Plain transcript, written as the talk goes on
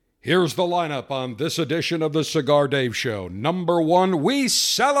Here's the lineup on this edition of the Cigar Dave Show. Number 1, we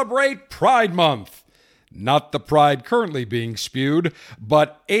celebrate Pride Month. Not the pride currently being spewed,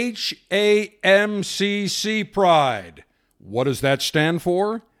 but HAMCCC Pride. What does that stand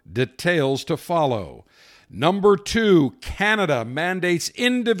for? Details to follow. Number 2, Canada mandates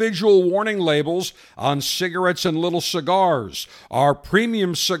individual warning labels on cigarettes and little cigars. Are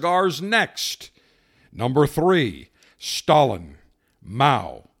premium cigars next? Number 3, Stalin,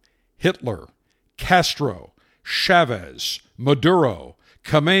 Mao, Hitler, Castro, Chavez, Maduro,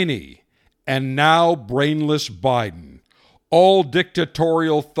 Khomeini, and now brainless Biden. All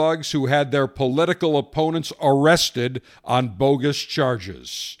dictatorial thugs who had their political opponents arrested on bogus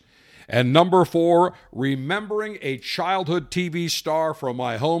charges. And number 4, remembering a childhood TV star from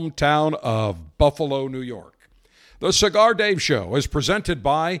my hometown of Buffalo, New York. The Cigar Dave Show is presented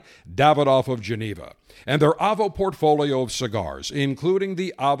by Davidoff of Geneva and their Avo portfolio of cigars, including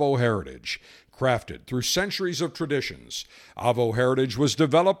the Avo Heritage. Crafted through centuries of traditions, Avo Heritage was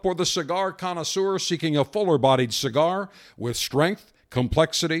developed for the cigar connoisseur seeking a fuller-bodied cigar with strength,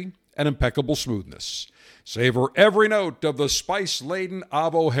 complexity, and impeccable smoothness. Savor every note of the spice-laden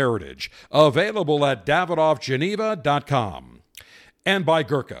Avo Heritage, available at davidoffgeneva.com. And by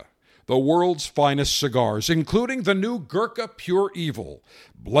Gurkha, the world's finest cigars, including the new Gurkha Pure Evil,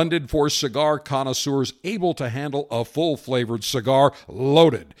 blended for cigar connoisseurs able to handle a full-flavored cigar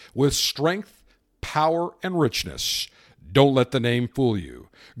loaded with strength, power, and richness. Don't let the name fool you.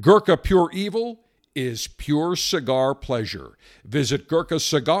 Gurkha Pure Evil is pure cigar pleasure. Visit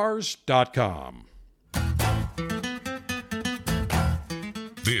GurkhaCigars.com.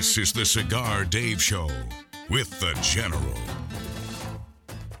 This is the Cigar Dave Show with the General.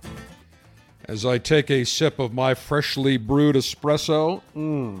 As I take a sip of my freshly brewed espresso,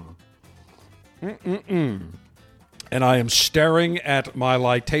 and I am staring at my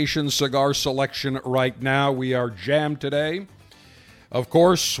Litation cigar selection right now. We are jammed today. Of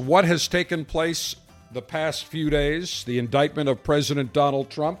course, what has taken place the past few days, the indictment of President Donald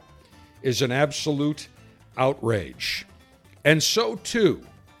Trump, is an absolute outrage. And so, too,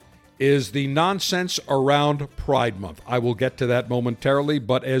 is the nonsense around Pride Month. I will get to that momentarily,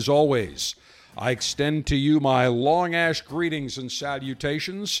 but as always, I extend to you my long-ash greetings and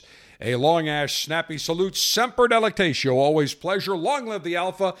salutations. A long-ash snappy salute, semper delectatio, always pleasure. Long live the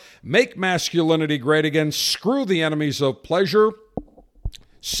alpha, make masculinity great again, screw the enemies of pleasure,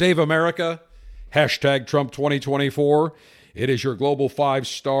 save America, hashtag Trump 2024. It is your global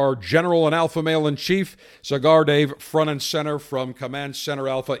 5-star general and alpha male in chief, Cigar Dave, front and center from Command Center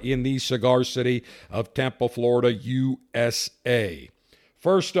Alpha in the cigar city of Tampa, Florida, USA.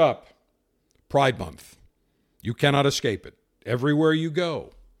 First up, Pride Month. You cannot escape it. Everywhere you go.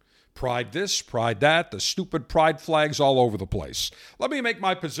 Pride this, pride that, the stupid pride flags all over the place. Let me make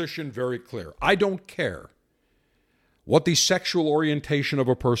my position very clear. I don't care what the sexual orientation of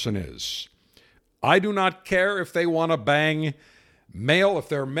a person is. I do not care if they want to bang male, if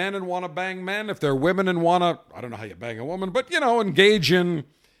they're men and want to bang men, if they're women and want to, I don't know how you bang a woman, but, engage in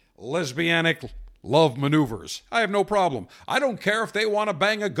lesbianic love maneuvers. I have no problem. I don't care if they want to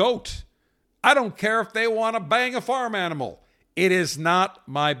bang a goat. I don't care if they want to bang a farm animal. It is not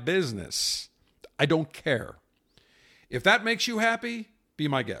my business. I don't care. If that makes you happy, be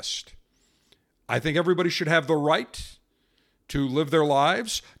my guest. I think everybody should have the right to live their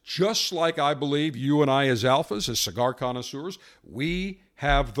lives, just like I believe you and I as alphas, as cigar connoisseurs, we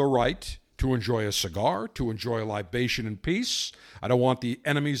have the right to enjoy a cigar, to enjoy a libation in peace. I don't want the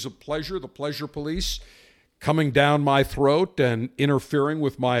enemies of pleasure, the pleasure police, coming down my throat and interfering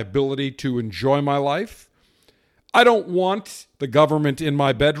with my ability to enjoy my life. I don't want the government in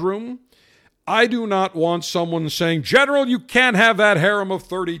my bedroom. I do not want someone saying, General, you can't have that harem of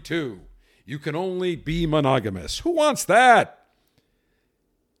 32. You can only be monogamous. Who wants that?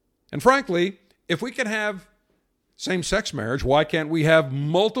 And frankly, if we can have same-sex marriage, why can't we have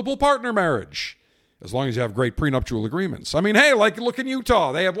multiple partner marriage? As long as you have great prenuptial agreements. I mean, hey, look in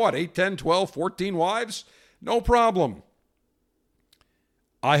Utah. They have 8, 10, 12, 14 wives? No problem.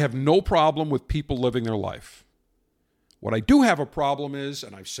 I have no problem with people living their life. What I do have a problem is,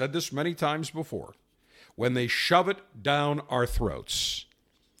 and I've said this many times before, when they shove it down our throats.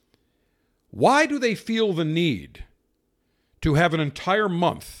 Why do they feel the need to have an entire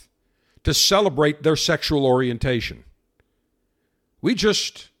month to celebrate their sexual orientation? We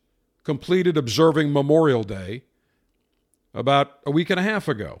just completed observing Memorial Day about a week and a half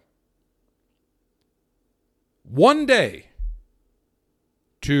ago. One day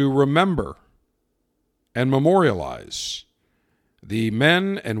to remember and memorialize the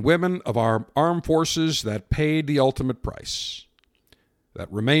men and women of our armed forces that paid the ultimate price.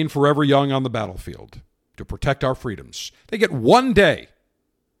 that remain forever young on the battlefield to protect our freedoms. They get 1 day.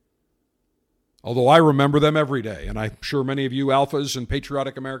 Although I remember them every day, and I'm sure many of you alphas and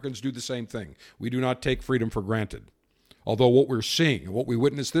patriotic Americans do the same thing. We do not take freedom for granted. Although what we're seeing and what we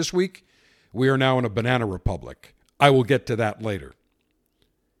witnessed this week, we are now in a banana republic. I will get to that later.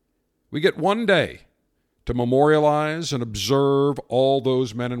 We get 1 day to memorialize and observe all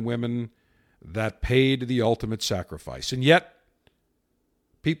those men and women that paid the ultimate sacrifice. And yet,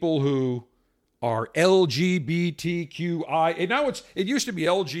 people who are LGBTQI, and now it used to be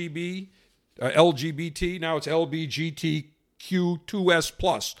LGBT, now it's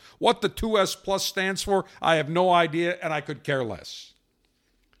LBGTQ2S+. What the 2S plus stands for, I have no idea, and I could care less.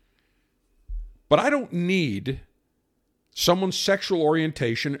 But I don't need someone's sexual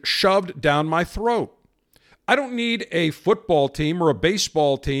orientation shoved down my throat. I don't need a football team or a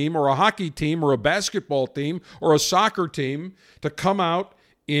baseball team or a hockey team or a basketball team or a soccer team to come out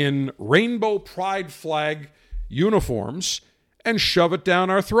in rainbow pride flag uniforms and shove it down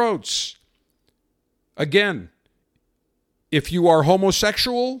our throats. Again, if you are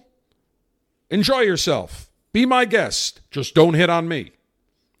homosexual, enjoy yourself. Be my guest. Just don't hit on me.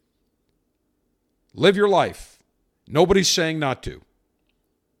 Live your life. Nobody's saying not to.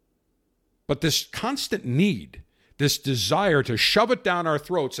 But this constant need, this desire to shove it down our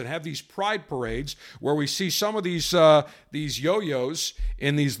throats and have these pride parades where we see some of these yo-yos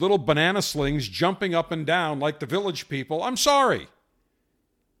in these little banana slings jumping up and down like the Village People, I'm sorry.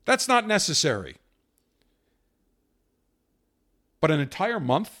 That's not necessary. But an entire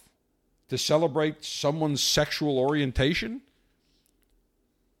month to celebrate someone's sexual orientation?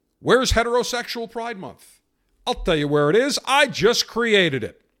 Where's Heterosexual Pride Month? I'll tell you where it is. I just created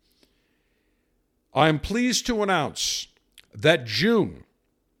it. I am pleased to announce that June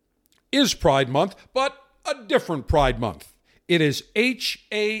is Pride Month, but a different Pride Month. It is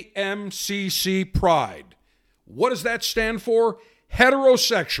HAMCCC Pride. What does that stand for?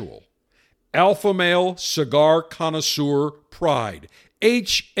 Heterosexual Alpha Male Cigar Connoisseur Pride.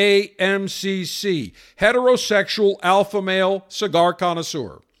 HAMCC, Heterosexual Alpha Male Cigar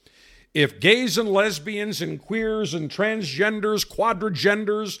Connoisseur. If gays and lesbians and queers and transgenders,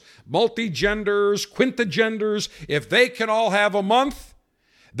 quadrigenders, multigenders, quintagenders, if they can all have a month,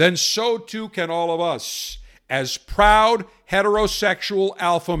 then so too can all of us as proud heterosexual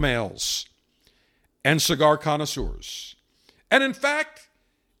alpha males and cigar connoisseurs. And in fact,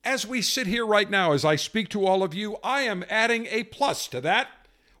 as we sit here right now, as I speak to all of you, I am adding a plus to that.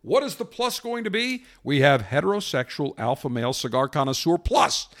 What is the plus going to be? We have heterosexual alpha male cigar connoisseur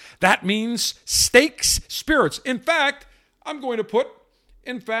plus. That means steaks, spirits. In fact, I'm going to put,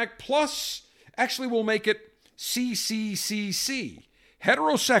 plus, actually we'll make it CCCC.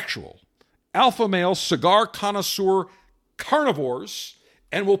 Heterosexual alpha male cigar connoisseur carnivores.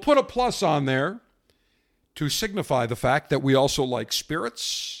 And we'll put a plus on there to signify the fact that we also like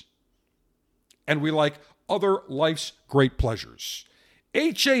spirits and we like other life's great pleasures.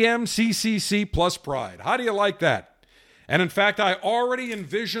 HAMCCC plus Pride. How do you like that? And in fact, I already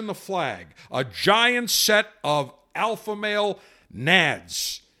envision the flag, a giant set of alpha male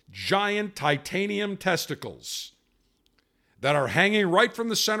nads, giant titanium testicles that are hanging right from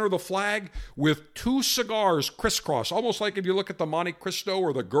the center of the flag with two cigars crisscross, almost like if you look at the Monte Cristo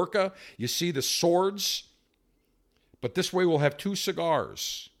or the Gurkha, you see the swords. But this way we'll have two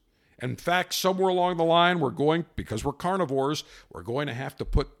cigars. In fact, somewhere along the line, because we're carnivores, we're going to have to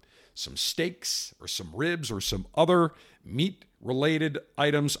put some steaks or some ribs or some other meat-related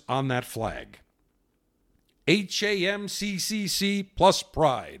items on that flag. HAMCCC plus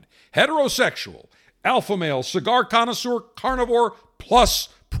Pride. Heterosexual, alpha male, cigar connoisseur, carnivore plus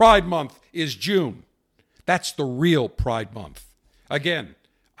Pride Month is June. That's the real Pride Month. Again,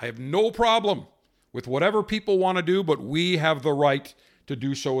 I have no problem with whatever people want to do, but we have the right to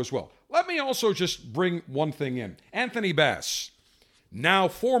do so as well. Let me also just bring one thing in. Anthony Bass, now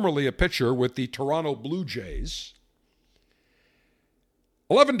formerly a pitcher with the Toronto Blue Jays,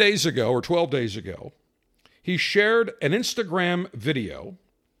 11 days ago or 12 days ago, he shared an Instagram video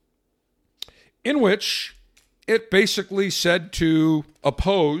in which it basically said to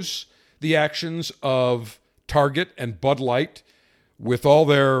oppose the actions of Target and Bud Light with all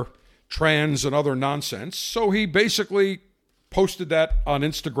their trans and other nonsense. So he basically posted that on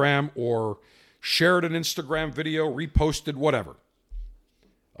Instagram or shared an Instagram video, reposted, whatever.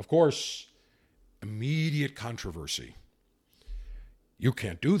 Of course, immediate controversy. You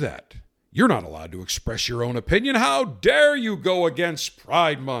can't do that. You're not allowed to express your own opinion. How dare you go against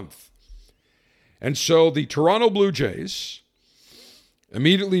Pride Month? And so the Toronto Blue Jays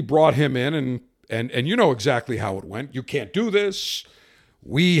immediately brought him in, and you know exactly how it went. You can't do this.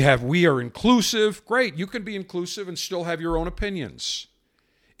 We are inclusive. Great, you can be inclusive and still have your own opinions.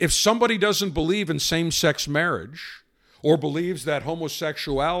 If somebody doesn't believe in same-sex marriage or believes that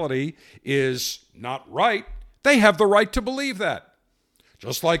homosexuality is not right, they have the right to believe that.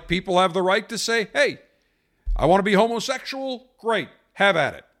 Just like people have the right to say, hey, I want to be homosexual, great, have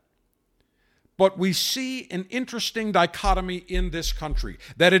at it. But we see an interesting dichotomy in this country,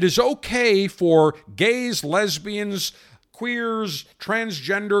 that it is okay for gays, lesbians, queers,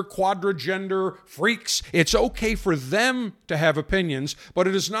 transgender, quadrigender, freaks. It's okay for them to have opinions, but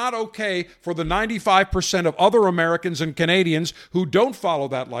it is not okay for the 95% of other Americans and Canadians who don't follow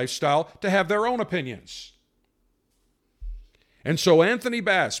that lifestyle to have their own opinions. And so Anthony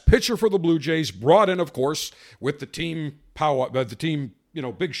Bass, pitcher for the Blue Jays, brought in, of course, with the team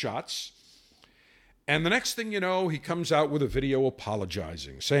big shots. And the next thing you know, he comes out with a video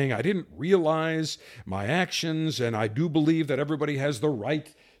apologizing, saying, I didn't realize my actions, and I do believe that everybody has the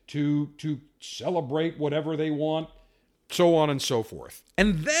right to celebrate whatever they want, so on and so forth.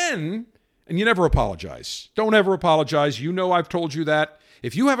 And you never apologize. Don't ever apologize. You know I've told you that.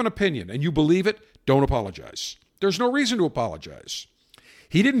 If you have an opinion and you believe it, don't apologize. There's no reason to apologize.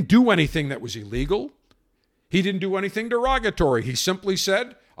 He didn't do anything that was illegal. He didn't do anything derogatory. He simply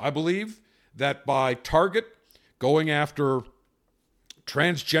said, I believe that by Target going after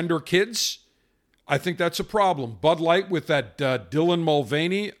transgender kids, I think that's a problem. Bud Light with that Dylan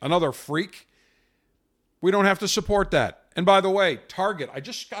Mulvaney, another freak. We don't have to support that. And by the way, Target,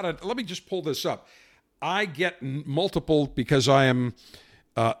 let me just pull this up. I get multiple, because I am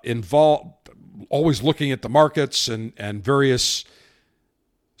involved, always looking at the markets and various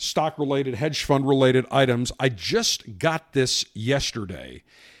stock-related, hedge fund-related items. I just got this yesterday.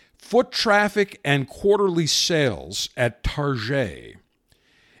 Foot traffic and quarterly sales at Target.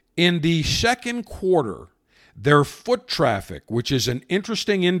 In the second quarter, their foot traffic, which is an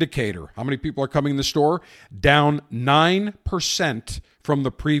interesting indicator, how many people are coming in the store, down 9% from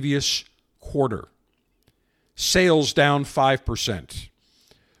the previous quarter. Sales down 5%.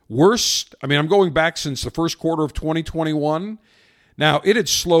 Worst, I'm going back since the first quarter of 2021. Now, it had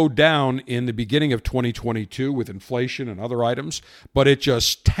slowed down in the beginning of 2022 with inflation and other items, but it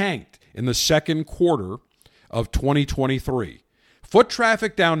just tanked in the second quarter of 2023. Foot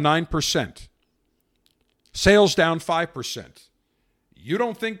traffic down 9%. Sales down 5%. You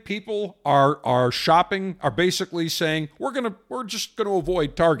don't think people are shopping, are basically saying, we're just going to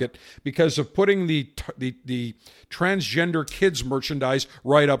avoid Target because of putting the transgender kids merchandise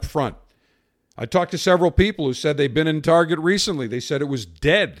right up front? I talked to several people who said they've been in Target recently. They said it was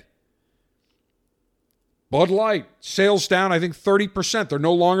dead. Bud Light, sales down, I think 30%. They're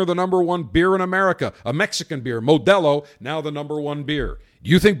no longer the number one beer in America. A Mexican beer, Modelo, now the number one beer.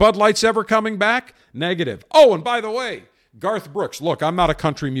 Do you think Bud Light's ever coming back? Negative. Oh, and by the way, Garth Brooks. Look, I'm not a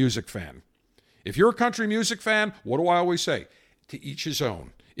country music fan. If you're a country music fan, what do I always say? To each his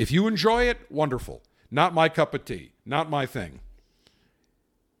own. If you enjoy it, wonderful. Not my cup of tea. Not my thing.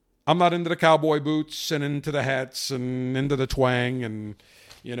 I'm not into the cowboy boots and into the hats and into the twang and,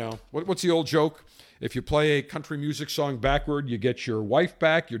 what's the old joke? If you play a country music song backward, you get your wife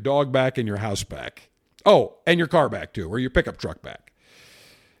back, your dog back, and your house back. Oh, and your car back too, or your pickup truck back.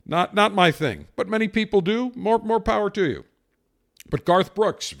 Not my thing, but many people do. More power to you. But Garth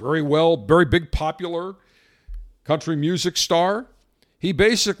Brooks, very big, popular country music star. He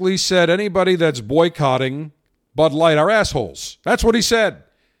basically said anybody that's boycotting Bud Light are assholes. That's what he said.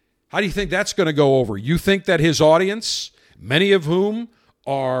 How do you think that's going to go over? You think that his audience, many of whom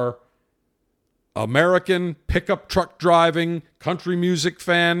are American pickup truck driving, country music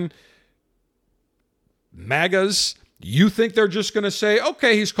fan, MAGAs, you think they're just going to say,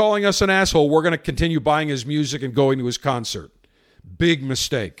 okay, he's calling us an asshole, we're going to continue buying his music and going to his concert? Big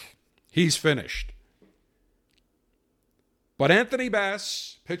mistake. He's finished. But Anthony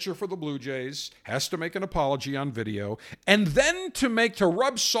Bass, pitcher for the Blue Jays, has to make an apology on video. And then to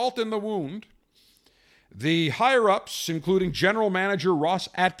rub salt in the wound, the higher-ups, including general manager Ross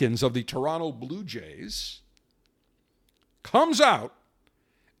Atkins of the Toronto Blue Jays, comes out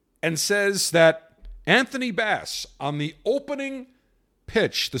and says that Anthony Bass, on the opening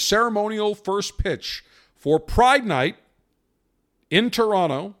pitch, the ceremonial first pitch for Pride Night in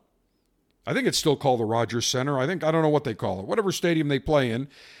Toronto, I think it's still called the Rogers Center. I don't know what they call it, whatever stadium they play in,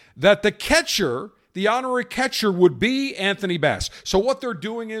 that the catcher, the honorary catcher, would be Anthony Bass. So what they're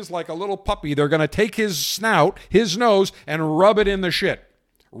doing is, like a little puppy, they're going to take his snout, his nose, and rub it in the shit.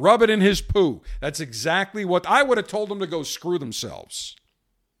 Rub it in his poo. That's exactly what I would have told them to go screw themselves.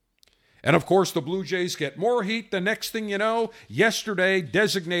 And of course, the Blue Jays get more heat. The next thing you know, yesterday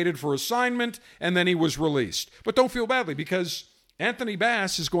designated for assignment, and then he was released. But don't feel badly, because Anthony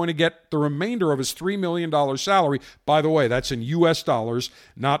Bass is going to get the remainder of his $3 million salary. By the way, that's in U.S. dollars,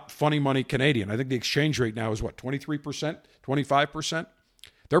 not funny money Canadian. I think the exchange rate now is, 23%, 25%?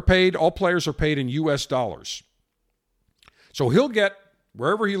 They're paid, all players are paid in U.S. dollars. So he'll get,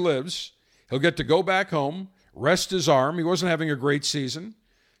 wherever he lives, he'll get to go back home, rest his arm. He wasn't having a great season.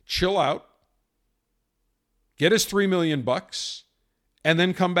 Chill out. Get his $3 million, and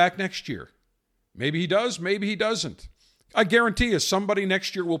then come back next year. Maybe he does, maybe he doesn't. I guarantee you somebody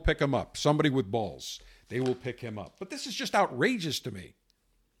next year will pick him up. Somebody with balls. They will pick him up. But this is just outrageous to me.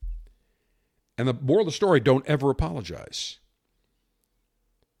 And the moral of the story, don't ever apologize.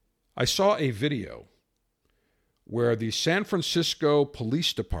 I saw a video where the San Francisco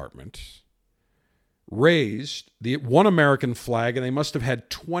Police Department raised the one American flag, and they must have had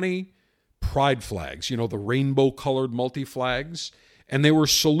 20 pride flags, the rainbow-colored multi-flags, and they were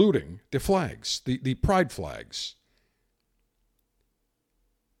saluting the flags, the pride flags.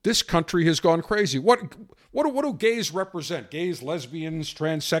 This country has gone crazy. What do gays represent? Gays, lesbians,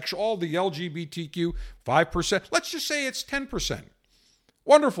 transsexual, all the LGBTQ, 5%. Let's just say it's 10%.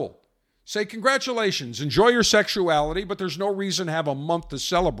 Wonderful. Say congratulations, enjoy your sexuality, but there's no reason to have a month to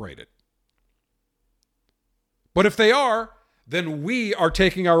celebrate it. But if they are, then we are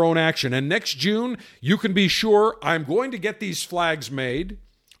taking our own action. And next June, you can be sure I'm going to get these flags made.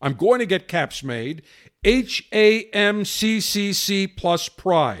 I'm going to get caps made. HAMCCC plus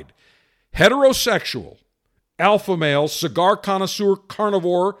pride. Heterosexual, alpha male, cigar connoisseur,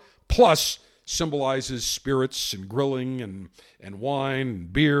 carnivore, plus symbolizes spirits and grilling and wine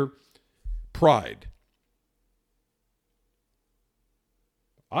and beer. Pride.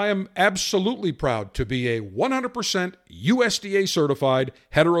 I am absolutely proud to be a 100% USDA certified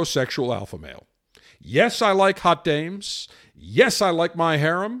heterosexual alpha male. Yes, I like hot dames. Yes, I like my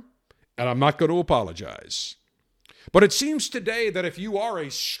harem, and I'm not going to apologize. But it seems today that if you are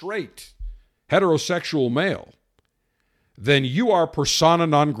a straight heterosexual male, then you are persona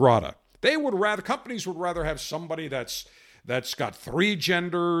non grata. Companies would rather have somebody that's got 3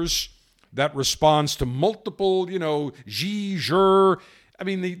 genders, that responds to multiple, she, her. I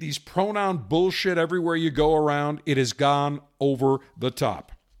mean, these pronoun bullshit everywhere you go around, it has gone over the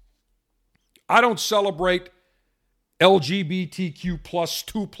top. I don't celebrate LGBTQ plus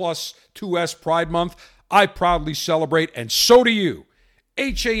 2S Pride Month. I proudly celebrate, and so do you.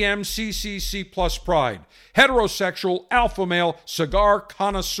 HAMCCC plus pride. Heterosexual, alpha male, cigar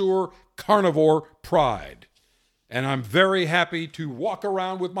connoisseur, carnivore pride. And I'm very happy to walk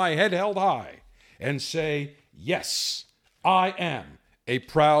around with my head held high and say, yes, I am a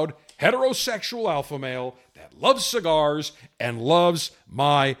proud heterosexual alpha male that loves cigars and loves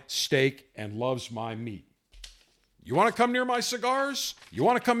my steak and loves my meat. You want to come near my cigars? You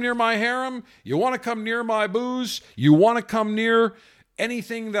want to come near my harem? You want to come near my booze? You want to come near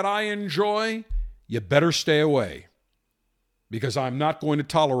anything that I enjoy? You better stay away, because I'm not going to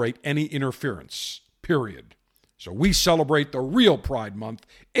tolerate any interference, period. So we celebrate the real Pride Month,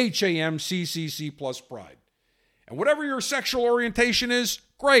 HAMCCC plus pride. And whatever your sexual orientation is,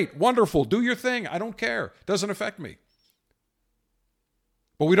 great, wonderful, do your thing. I don't care. Doesn't affect me.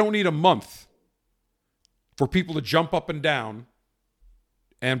 But we don't need a month for people to jump up and down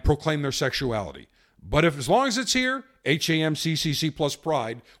and proclaim their sexuality. But as long as it's here, HAMCCC plus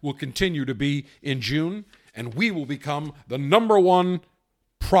pride will continue to be in June, and we will become the #1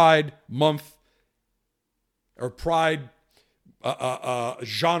 Pride Month or Pride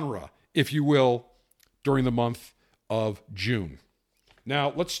genre, if you will, during the month of June.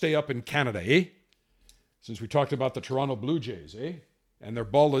 Now, let's stay up in Canada, Since we talked about the Toronto Blue Jays, And their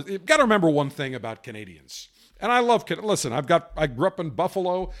ball. You've got to remember one thing about Canadians. And I love Canada. Listen, I grew up in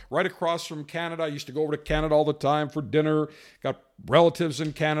Buffalo, right across from Canada. I used to go over to Canada all the time for dinner. Got relatives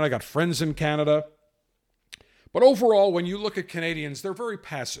in Canada. Got friends in Canada. But overall, when you look at Canadians, they're very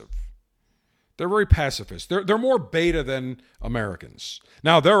passive. They're very pacifist. They're more beta than Americans.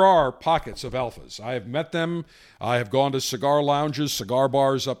 Now, there are pockets of alphas. I have met them. I have gone to cigar lounges, cigar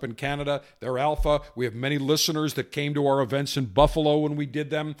bars up in Canada. They're alpha. We have many listeners that came to our events in Buffalo when we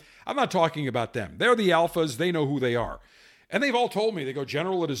did them. I'm not talking about them. They're the alphas. They know who they are. And they've all told me, they go,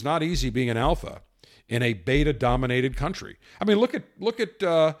 General, it is not easy being an alpha in a beta-dominated country. I mean, look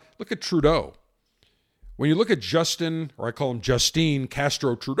at Trudeau. When you look at Justin, or I call him Justine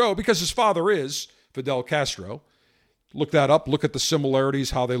Castro Trudeau, because his father is Fidel Castro. Look that up. Look at the similarities,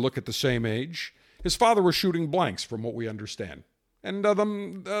 how they look at the same age. His father was shooting blanks, from what we understand. And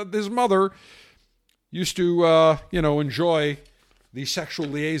his mother used to, enjoy the sexual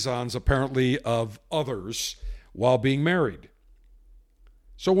liaisons, apparently, of others while being married.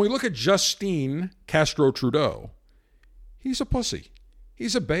 So when we look at Justine Castro Trudeau, He's a pussy.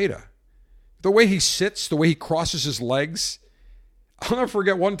 He's a beta. The way he sits, the way he crosses his legs. I'll never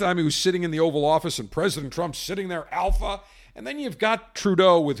forget one time he was sitting in the Oval Office and President Trump's sitting there alpha. And then you've got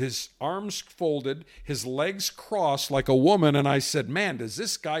Trudeau with his arms folded, his legs crossed like a woman. And I said, man, does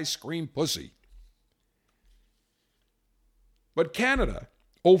this guy scream pussy? But Canada,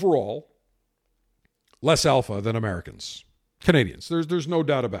 overall, less alpha than Americans. Canadians. There's no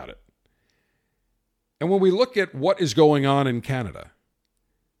doubt about it. And when we look at what is going on in Canada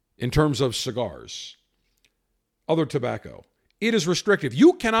in terms of cigars, other tobacco, it is restrictive.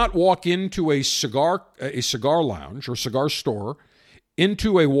 You cannot walk into a cigar lounge or cigar store,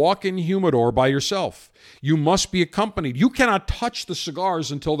 into a walk-in humidor by yourself. You must be accompanied. You cannot touch the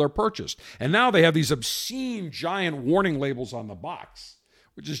cigars until they're purchased. And now they have these obscene giant warning labels on the box,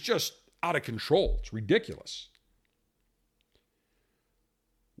 which is just out of control. It's ridiculous.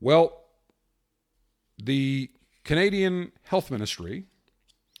 Well, the Canadian Health Ministry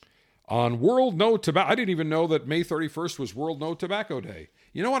on World No Tobacco, I didn't even know that May 31st was World No Tobacco Day.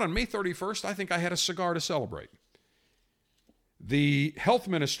 You know what? On May 31st, I think I had a cigar to celebrate. The health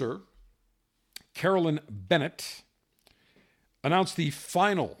minister, Carolyn Bennett, announced the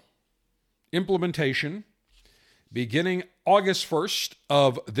final implementation beginning August 1st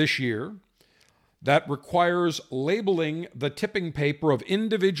of this year that requires labeling the tipping paper of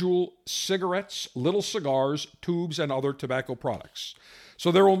individual cigarettes, little cigars, tubes, and other tobacco products.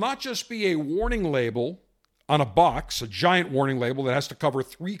 So there will not just be a warning label on a box, a giant warning label that has to cover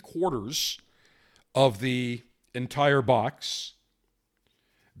 3/4 of the entire box.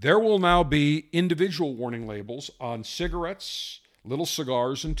 There will now be individual warning labels on cigarettes, little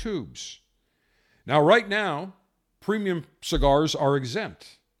cigars, and tubes. Now, right now, premium cigars are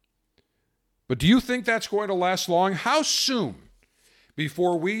exempt. But do you think that's going to last long? How soon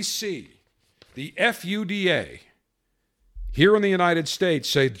before we see the FUDA here in the United States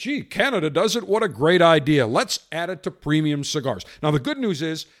say, gee, Canada does it, what a great idea. Let's add it to premium cigars. Now, the good news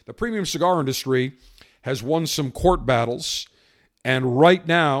is the premium cigar industry has won some court battles. And right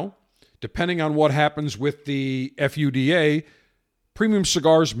now, depending on what happens with the FUDA, premium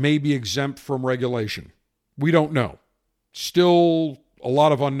cigars may be exempt from regulation. We don't know. Still a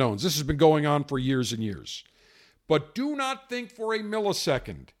lot of unknowns. This has been going on for years and years. But do not think for a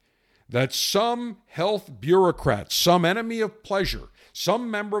millisecond that some health bureaucrat, some enemy of pleasure, some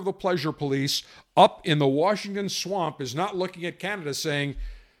member of the pleasure police up in the Washington swamp is not looking at Canada saying,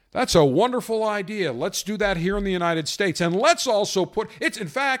 that's a wonderful idea. Let's do that here in the United States. And let's also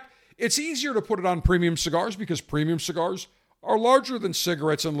it's easier to put it on premium cigars because premium cigars are larger than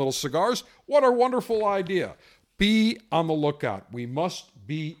cigarettes and little cigars. What a wonderful idea. Be on the lookout. We must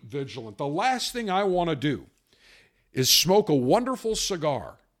be vigilant. The last thing I want to do is smoke a wonderful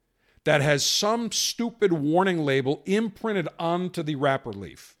cigar that has some stupid warning label imprinted onto the wrapper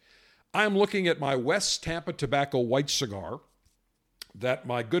leaf. I'm looking at my West Tampa Tobacco white cigar that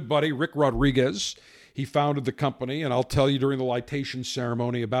my good buddy Rick Rodriguez, he founded the company, and I'll tell you during the lightation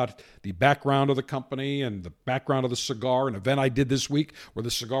ceremony about the background of the company and the background of the cigar, an event I did this week where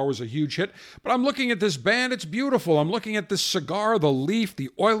the cigar was a huge hit. But I'm looking at this band, it's beautiful. I'm looking at this cigar, the leaf, the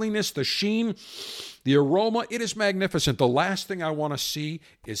oiliness, the sheen, the aroma. It is magnificent. The last thing I want to see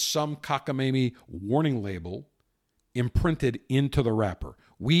is some cockamamie warning label imprinted into the wrapper.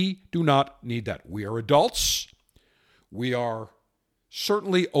 We do not need that. We are adults. We are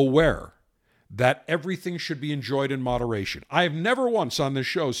certainly aware that everything should be enjoyed in moderation. I have never once on this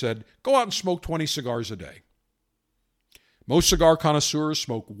show said, go out and smoke 20 cigars a day. Most cigar connoisseurs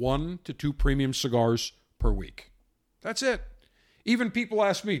smoke 1 to 2 premium cigars per week. That's it. Even people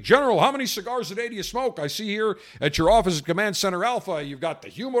ask me, General, how many cigars a day do you smoke? I see here at your office at Command Center Alpha, you've got the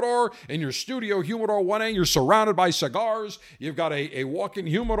humidor in your studio, Humidor 1A. You're surrounded by cigars. You've got a walk-in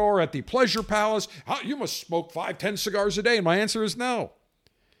humidor at the Pleasure Palace. You must smoke 5-10 cigars a day. And my answer is no.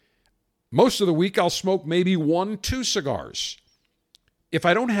 Most of the week, I'll smoke maybe 1-2 cigars. If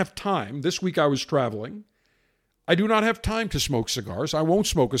I don't have time, this week I was traveling, I do not have time to smoke cigars. I won't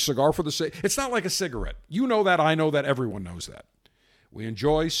smoke a cigar for the sake. It's not like a cigarette. You know that. I know that. Everyone knows that. We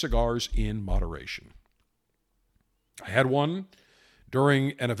enjoy cigars in moderation. I had one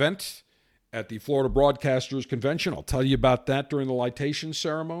during an event at the Florida Broadcasters Convention. I'll tell you about that during the lightation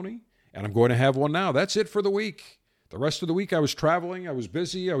ceremony. And I'm going to have one now. That's it for the week. The rest of the week I was traveling. I was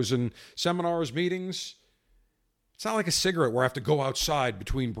busy. I was in seminars, meetings. It's not like a cigarette where I have to go outside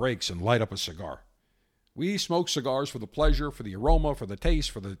between breaks and light up a cigar. We smoke cigars for the pleasure, for the aroma, for the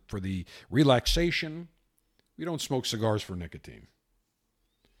taste, for the relaxation. We don't smoke cigars for nicotine.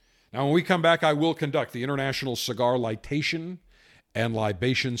 Now, when we come back, I will conduct the International Cigar Lightation and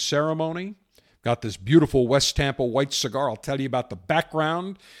Libation Ceremony Got this beautiful West Tampa white cigar. I'll tell you about the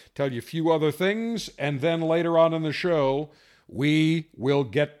background, tell you a few other things, and then later on in the show, we will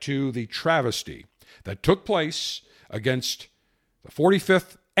get to the travesty that took place against the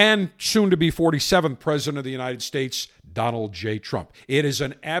 45th and soon-to-be 47th President of the United States, Donald J. Trump. It is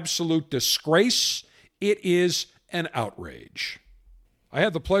an absolute disgrace. It is an outrage. I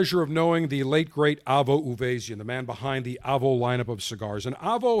had the pleasure of knowing the late, great Avo Uvesian, the man behind the Avo lineup of cigars. And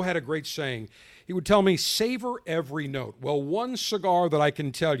Avo had a great saying. He would tell me, savor every note. Well, one cigar that I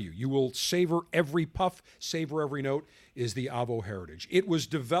can tell you will savor every puff, savor every note, is the Avo Heritage. It was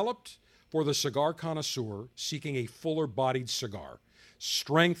developed for the cigar connoisseur seeking a fuller-bodied cigar.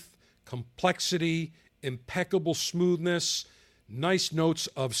 Strength, complexity, impeccable smoothness, nice notes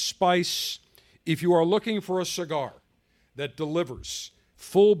of spice. If you are looking for a cigar that delivers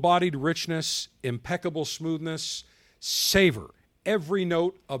full-bodied richness, impeccable smoothness, savor every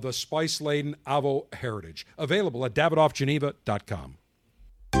note of the spice-laden Avo Heritage. Available at davidoffgeneva.com.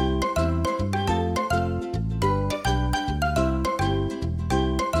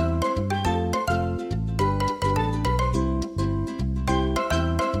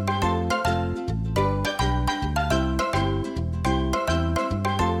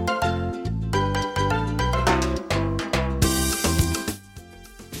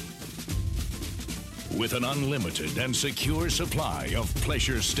 With an unlimited and secure supply of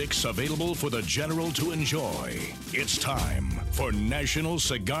pleasure sticks available for the general to enjoy, it's time for National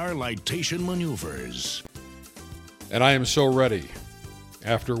Cigar Lightation Maneuvers. And I am so ready.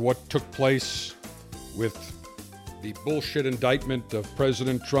 After what took place with the bullshit indictment of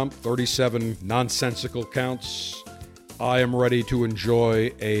President Trump, 37 nonsensical counts, I am ready to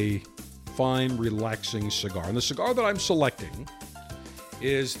enjoy a fine, relaxing cigar. And the cigar that I'm selecting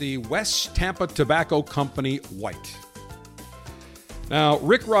is the West Tampa Tobacco Company White. Now,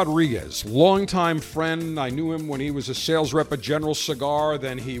 Rick Rodriguez, longtime friend. I knew him when he was a sales rep at General Cigar.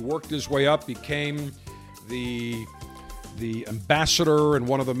 Then he worked his way up, became the ambassador and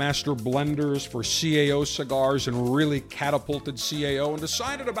one of the master blenders for CAO cigars and really catapulted CAO, and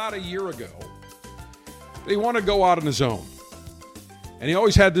decided about a year ago that he wanted to go out on his own. And he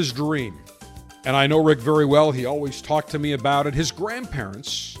always had this dream. And I know Rick very well. He always talked to me about it. His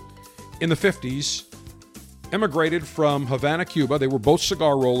grandparents in the 50s immigrated from Havana, Cuba. They were both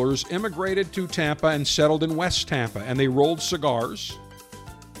cigar rollers, immigrated to Tampa and settled in West Tampa. And they rolled cigars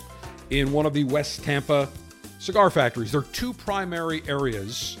in one of the West Tampa cigar factories. There are two primary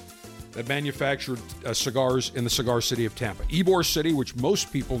areas that manufactured cigars in the cigar city of Tampa. Ybor City, which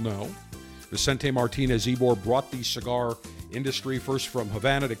most people know. Vicente Martinez Ybor brought the cigar industry first from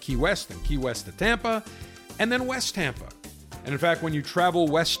Havana to Key West, then Key West to Tampa, and then West Tampa. And in fact, when you travel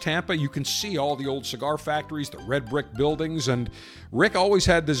West Tampa, you can see all the old cigar factories, the red brick buildings, and Rick always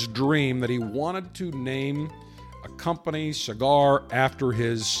had this dream that he wanted to name a company cigar after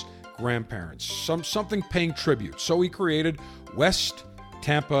his grandparents, something paying tribute. So he created West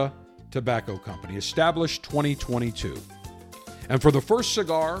Tampa Tobacco Company, established 2022. And for the first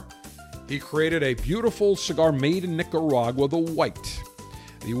cigar, he created a beautiful cigar made in Nicaragua, the White.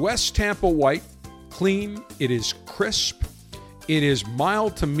 The West Tampa White, clean, it is crisp, it is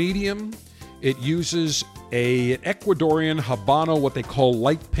mild to medium, it uses an Ecuadorian Habano, what they call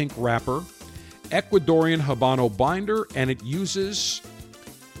light pink wrapper, Ecuadorian Habano binder, and it uses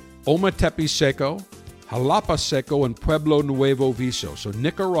Ometepe Seco, Jalapa Seco, and Pueblo Nuevo Viso. So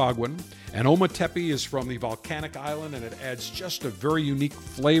Nicaraguan. And Ometepe is from the volcanic island, and it adds just a very unique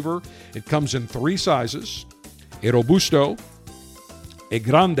flavor. It comes in three sizes: a Robusto, a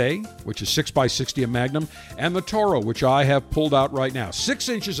Grande, which is 6x60 a Magnum, and the Toro, which I have pulled out right now. 6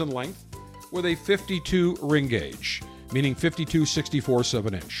 inches in length with a 52 ring gauge, meaning 52/64 of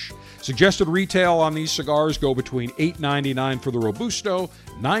an inch. Suggested retail on these cigars go between $8.99 for the Robusto,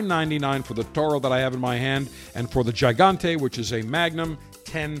 $9.99 for the Toro that I have in my hand, and for the Gigante, which is a Magnum,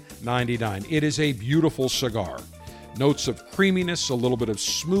 $10.99. It is a beautiful cigar. Notes of creaminess, a little bit of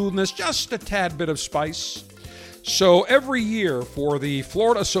smoothness, just a tad bit of spice. So every year for the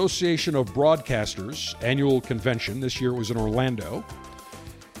Florida Association of Broadcasters annual convention, this year it was in Orlando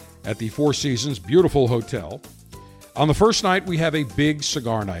at the Four Seasons, beautiful hotel. On the first night, we have a big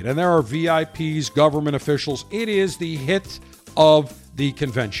cigar night, and there are VIPs, government officials. It is the hit of the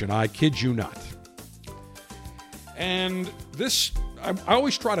convention. I kid you not. And this, I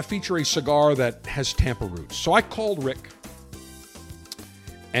always try to feature a cigar that has Tampa roots. So I called Rick,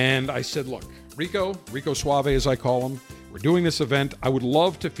 and I said, look, Rico Suave as I call him, we're doing this event. I would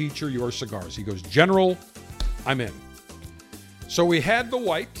love to feature your cigars. He goes, General, I'm in. So we had the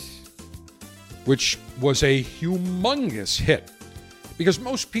White, which was a humongous hit because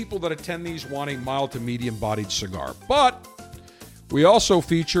most people that attend these want a mild to medium-bodied cigar. But we also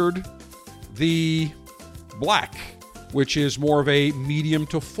featured the black, which is more of a medium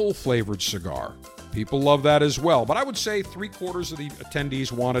to full-flavored cigar. People love that as well. But I would say 3/4 of the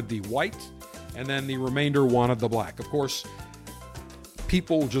attendees wanted the white, and then the remainder wanted the black. Of course,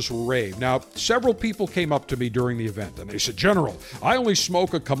 people just rave. Now, several people came up to me during the event, and they said, General, I only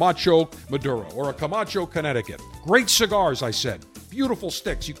smoke a Camacho Maduro or a Camacho Connecticut. Great cigars, I said. Beautiful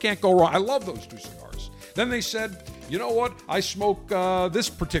sticks. You can't go wrong. I love those two cigars. Then they said, you know what? I smoke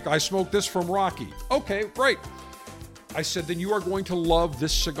I smoke this from Rocky. Okay, great. I said, then you are going to love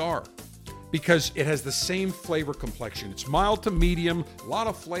this cigar because it has the same flavor complexion. It's mild to medium, a lot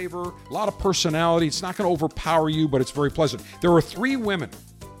of flavor, a lot of personality. It's not going to overpower you, but it's very pleasant. There were 3 women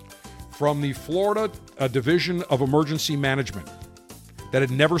from the Florida Division of Emergency Management that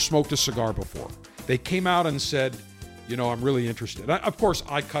had never smoked a cigar before. They came out and said, you know, I'm really interested. Of course,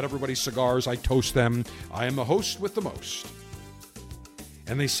 I cut everybody's cigars. I toast them. I am the host with the most.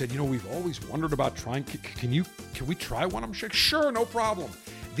 And they said, you know, we've always wondered about trying. Can we try one? I'm sure, no problem.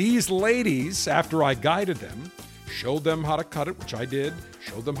 These ladies, after I guided them, showed them how to cut it, which I did,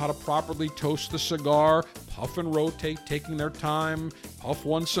 showed them how to properly toast the cigar, puff and rotate, taking their time, puff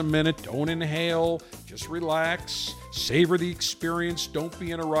once a minute, don't inhale, just relax, savor the experience, don't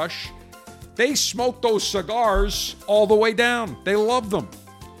be in a rush. They smoked those cigars all the way down. They loved them.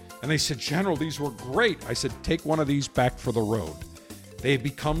 And they said, General, these were great. I said, take one of these back for the road. They've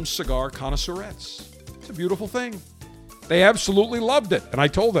become cigar connoisseurettes. It's a beautiful thing. They absolutely loved it. And I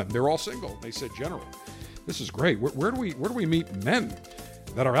told them, they're all single. They said, General, this is great. Where do we meet men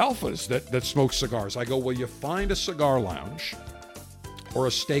that are alphas that smoke cigars? I go, well, you find a cigar lounge or a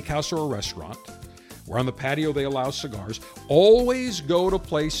steakhouse or a restaurant where on the patio they allow cigars. Always go to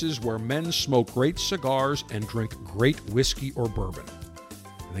places where men smoke great cigars and drink great whiskey or bourbon.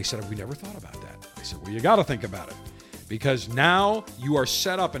 And they said, we never thought about that. I said, well, you got to think about it. Because now you are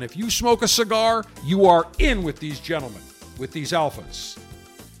set up, and if you smoke a cigar, you are in with these gentlemen, with these alphas.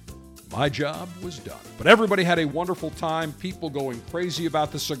 My job was done. But everybody had a wonderful time, people going crazy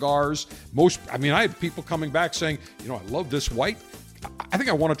about the cigars. I had people coming back saying, you know, I love this white. I think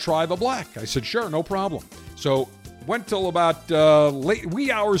I want to try the black. I said, sure, no problem. So went till about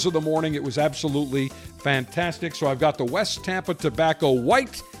wee hours of the morning. It was absolutely fantastic. So I've got the West Tampa Tobacco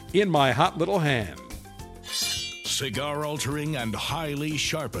White in my hot little hand. Cigar-altering and highly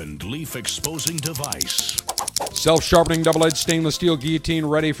sharpened leaf-exposing device. Self-sharpening double-edged stainless steel guillotine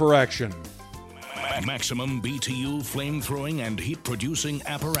ready for action. Maximum BTU flame-throwing and heat-producing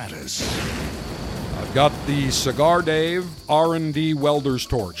apparatus. I've got the Cigar Dave R&D welder's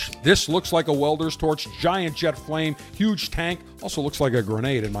torch. This looks like a welder's torch, giant jet flame, huge tank. Also looks like a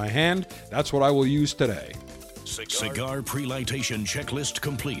grenade in my hand. That's what I will use today. Cigar pre-lightation checklist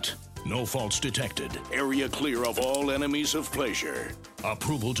complete. No faults detected. Area clear of all enemies of pleasure.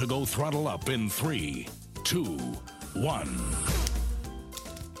 Approval to go throttle up in 3, 2, 1.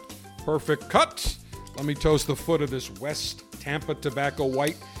 Perfect cut. Let me toast the foot of this West Tampa Tobacco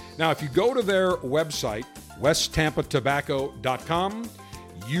White. Now, if you go to their website, westtampatobacco.com,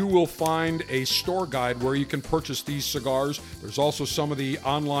 you will find a store guide where you can purchase these cigars. There's also some of the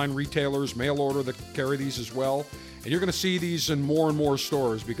online retailers, mail order, that carry these as well. And you're going to see these in more and more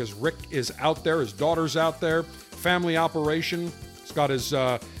stores because Rick is out there, his daughter's out there, family operation. He's got his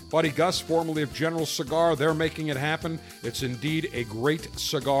buddy Gus, formerly of General Cigar. They're making it happen. It's indeed a great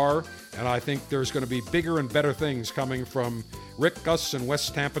cigar, and I think there's going to be bigger and better things coming from Rick, Gus, and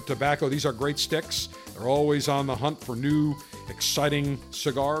West Tampa Tobacco. These are great sticks. They're always on the hunt for new, exciting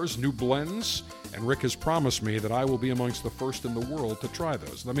cigars, new blends, and Rick has promised me that I will be amongst the first in the world to try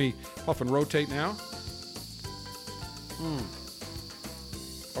those. Let me puff and rotate now.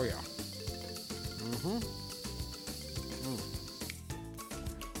 Oh, yeah.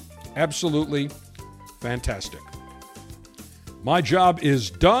 Absolutely fantastic. My job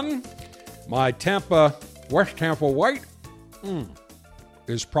is done. My West Tampa White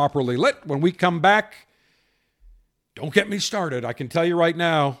is properly lit. When we come back, don't get me started. I can tell you right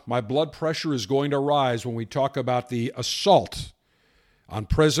now, my blood pressure is going to rise when we talk about the assault on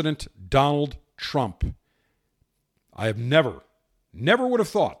President Donald Trump. I have never would have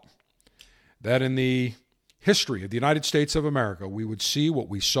thought that in the history of the United States of America, we would see what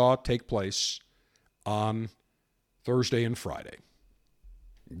we saw take place on Thursday and Friday.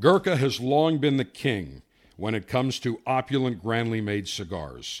 Gurkha has long been the king when it comes to opulent, grandly made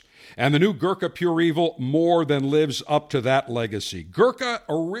cigars. And the new Gurkha Pure Evil more than lives up to that legacy. Gurkha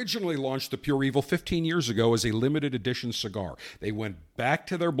originally launched the Pure Evil 15 years ago as a limited edition cigar. They went back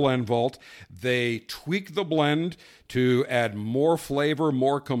to their blend vault. They tweaked the blend to add more flavor,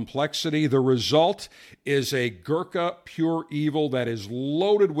 more complexity. The result is a Gurkha Pure Evil that is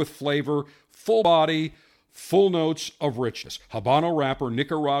loaded with flavor, full body, full notes of richness. Habano wrapper,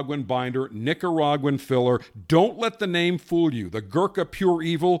 Nicaraguan binder, Nicaraguan filler. Don't let the name fool you. The Gurkha Pure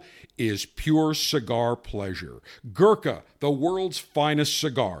Evil is pure cigar pleasure. Gurkha, the world's finest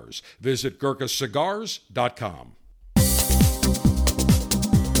cigars. Visit GurkhaCigars.com.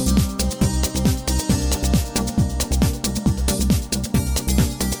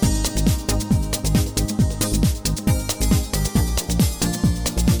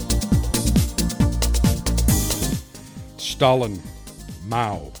 Stalin,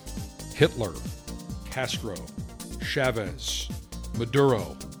 Mao, Hitler, Castro, Chavez,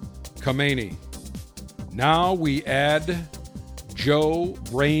 Maduro, Khomeini. Now we add Joe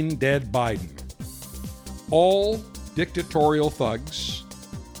Brain Dead Biden. All dictatorial thugs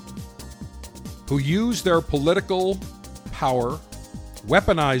who use their political power,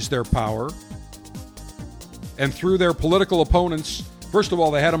 weaponize their power, and through their political opponents, first of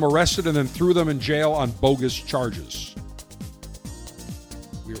all, they had them arrested and then threw them in jail on bogus charges.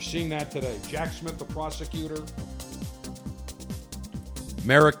 We are seeing that today. Jack Smith, the prosecutor,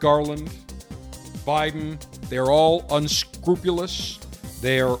 Merrick Garland, Biden, they're all unscrupulous.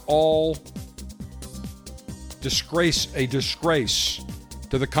 They are all a disgrace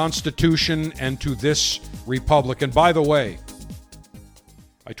to the Constitution and to this republic. And by the way,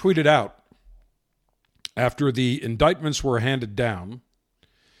 I tweeted out after the indictments were handed down,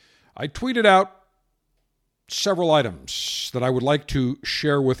 I tweeted out several items that I would like to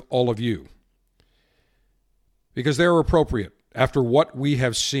share with all of you because they're appropriate after what we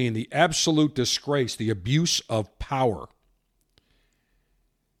have seen, the absolute disgrace, the abuse of power.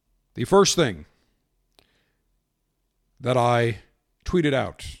 The first thing that I tweeted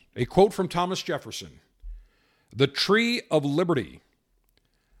out, a quote from Thomas Jefferson: "The tree of liberty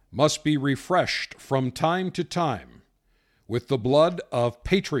must be refreshed from time to time with the blood of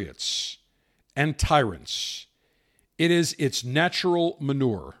patriots and tyrants. It is its natural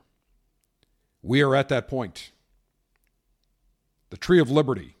manure." We are at that point. The tree of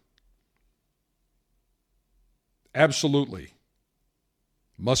liberty absolutely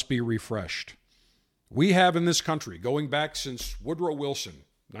must be refreshed. We have in this country, going back since Woodrow Wilson,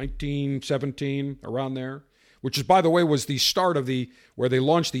 1917, around there, which is, by the way, was the start of where they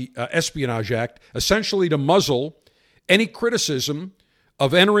launched the Espionage Act, essentially to muzzle any criticism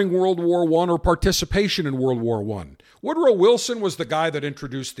of entering World War I or participation in World War I. Woodrow Wilson was the guy that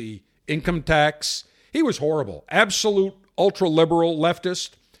introduced the income tax. He was horrible, absolute ultra-liberal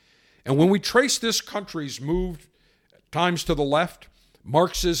leftist. And when we trace this country's move times to the left,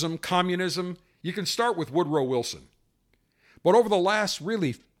 Marxism, communism, you can start with Woodrow Wilson. But over the last,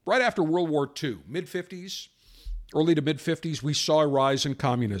 really, right after World War II, mid-50s, early to mid-50s, we saw a rise in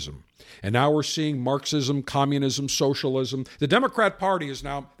communism. And now we're seeing Marxism, communism, socialism. The Democrat Party is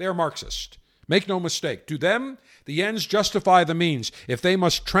now, they're Marxist. Make no mistake. To them, the ends justify the means. If they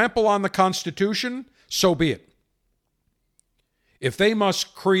must trample on the Constitution, so be it. If they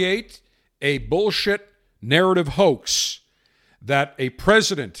must create a bullshit narrative hoax that a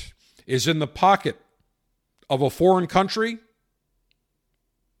president is in the pocket of a foreign country,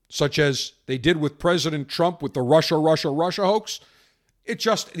 such as they did with President Trump with the Russia hoax,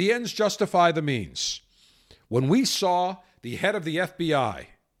 the ends justify the means. When we saw the head of the FBI,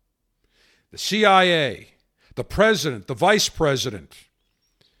 the CIA, the president, the vice president,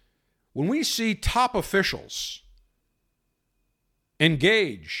 when we see top officials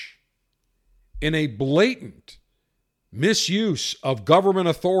engage in a blatant misuse of government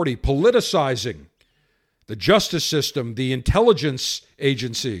authority, politicizing the justice system, the intelligence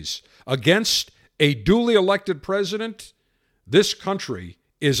agencies against a duly elected president, this country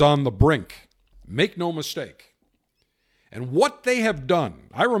is on the brink. Make no mistake. And what they have done,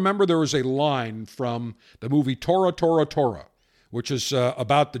 I remember there was a line from the movie Tora, Tora, Tora, which is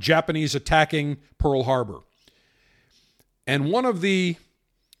about the Japanese attacking Pearl Harbor. And one of the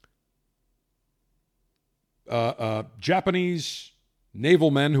Japanese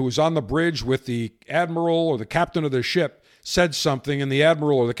naval men who was on the bridge with the admiral or the captain of the ship said something, and the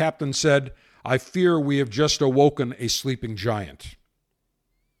admiral or the captain said, "I fear we have just awoken a sleeping giant."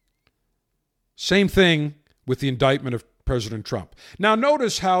 Same thing with the indictment of President Trump. Now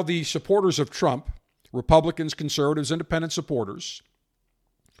notice how the supporters of Trump, Republicans, conservatives, independent supporters,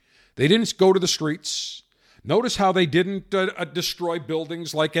 they didn't go to the streets. Notice how they didn't destroy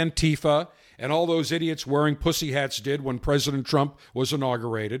buildings like Antifa and all those idiots wearing pussy hats did when President Trump was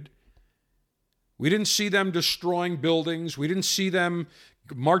inaugurated. We didn't see them destroying buildings. We didn't see them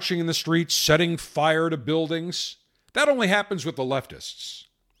marching in the streets, setting fire to buildings. That only happens with the leftists.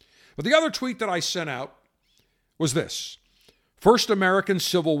 But the other tweet that I sent out was this: First American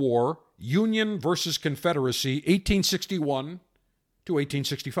Civil War, Union versus Confederacy, 1861 to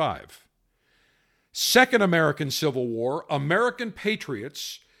 1865. Second American Civil War, American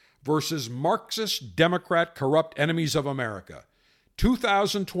Patriots versus Marxist Democrat corrupt enemies of America,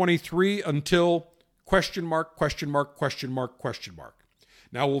 2023 until question mark, question mark, question mark, question mark.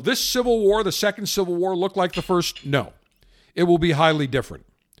 Now, will this Civil War, the Second Civil War, look like the first? No. It will be highly different.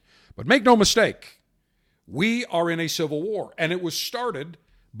 But make no mistake, we are in a civil war, and it was started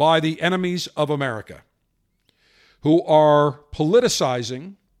by the enemies of America, who are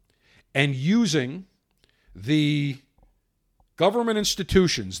politicizing and using the government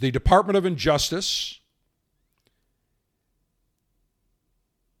institutions, the Department of Justice,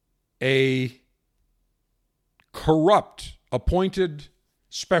 a corrupt appointed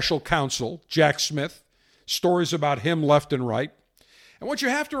special counsel, Jack Smith, stories about him left and right. And what you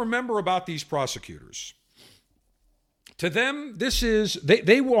have to remember about these prosecutors, to them, this is,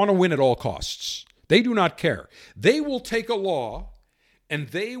 they want to win at all costs. They do not care. They will take a law and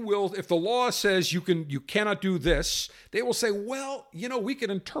they will, if the law says you cannot do this, they will say, well, we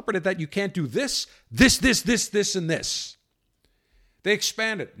can interpret it that you can't do this, and this. They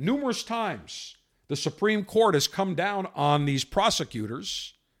expand it numerous times. The Supreme Court has come down on these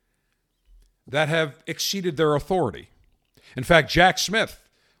prosecutors that have exceeded their authority. In fact, Jack Smith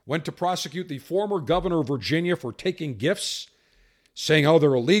went to prosecute the former governor of Virginia for taking gifts, saying, oh,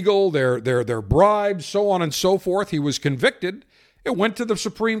 they're illegal, they're bribes, so on and so forth. He was convicted. It went to the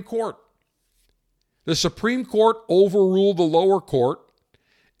Supreme Court. The Supreme Court overruled the lower court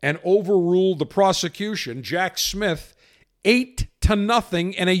and overruled the prosecution. Jack Smith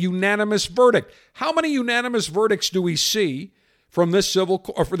 8-0 in a unanimous verdict. How many unanimous verdicts do we see from this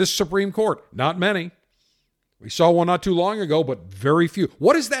Supreme Court? Not many. We saw one not too long ago, but very few.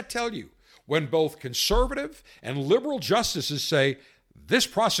 What does that tell you? When both conservative and liberal justices say this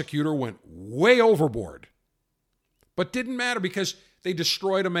prosecutor went way overboard, but didn't matter because they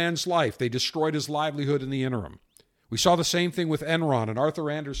destroyed a man's life. They destroyed his livelihood in the interim. We saw the same thing with Enron and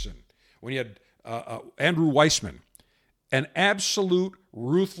Arthur Anderson when you had Andrew Weissman, an absolute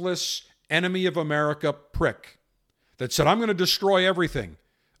ruthless enemy of America prick that said, I'm going to destroy everything.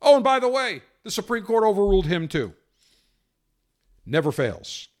 Oh, and by the way, the Supreme Court overruled him too. Never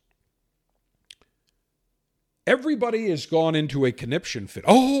fails. Everybody has gone into a conniption fit.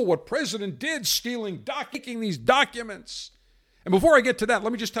 Oh, what President did, leaking these documents. And before I get to that,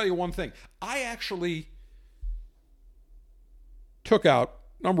 let me just tell you one thing. I actually took out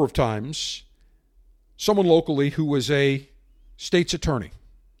a number of times someone locally who was a state's attorney.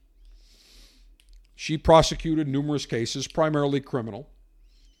 She prosecuted numerous cases, primarily criminal.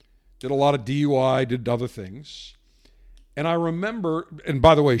 Did a lot of DUI, did other things. And I remember, and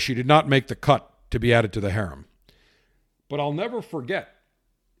by the way, she did not make the cut to be added to the harem. But I'll never forget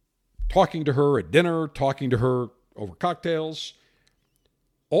talking to her at dinner, talking to her over cocktails.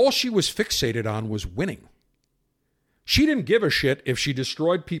 All she was fixated on was winning. She didn't give a shit if she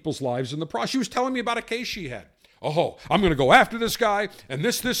destroyed people's lives in the process. She was telling me about a case she had. Oh, I'm going to go after this guy and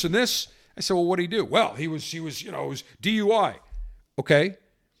this, and this. I said, well, what did he do? Well, he was, it was DUI. Okay.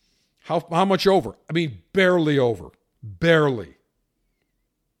 How much over? I mean, barely over. Barely.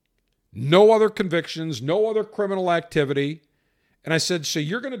 No other convictions, no other criminal activity. And I said, so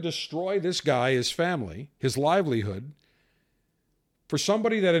you're going to destroy this guy, his family, his livelihood, for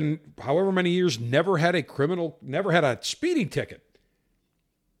somebody that in however many years never had a speeding ticket.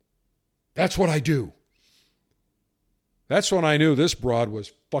 That's what I do. That's when I knew this broad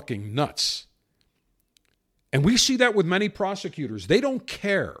was fucking nuts. And we see that with many prosecutors. They don't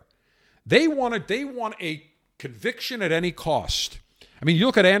care. They want a conviction at any cost. I mean, you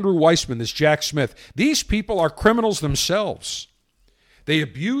look at Andrew Weissman, this Jack Smith. These people are criminals themselves. They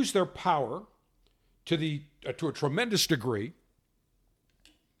abuse their power to a tremendous degree,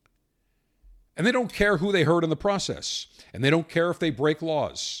 and they don't care who they hurt in the process, and they don't care if they break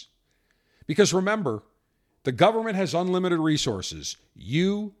laws. Because remember, the government has unlimited resources.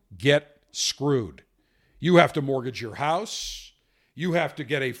 You get screwed. You have to mortgage your house. You have to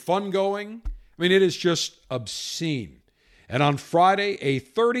get a fund going. I mean, it is just obscene. And on Friday, a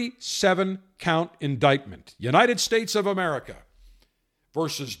 37-count indictment, United States of America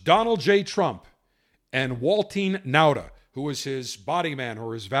versus Donald J. Trump and Waltine Nauta, who was his body man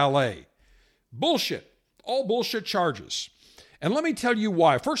or his valet. Bullshit. All bullshit charges. And let me tell you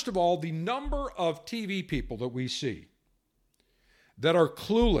why. First of all, the number of TV people that we see that are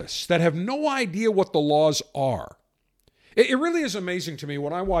clueless, that have no idea what the laws are. It really is amazing to me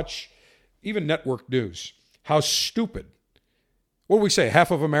when I watch even network news, how stupid, what do we say,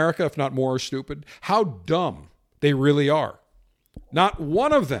 half of America, if not more, are stupid? How dumb they really are. Not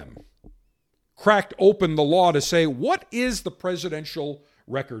one of them cracked open the law to say, what is the Presidential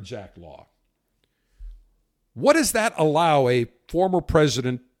Records Act law? What does that allow a former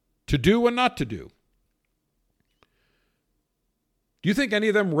president to do and not to do? Do you think any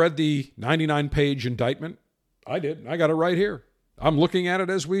of them read the 99-page indictment? I did. I got it right here. I'm looking at it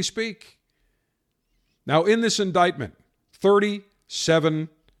as we speak. Now, in this indictment, 37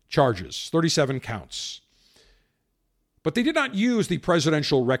 charges, 37 counts. But they did not use the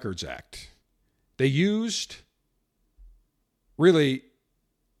Presidential Records Act. They used, really,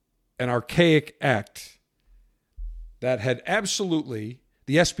 an archaic act that had absolutely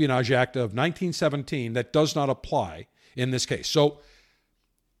the Espionage Act of 1917 that does not apply in this case. So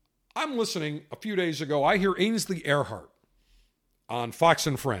I'm listening a few days ago. I hear Ainsley Earhart on Fox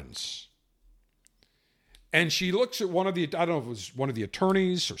and Friends. And she looks at one of the, I don't know if it was one of the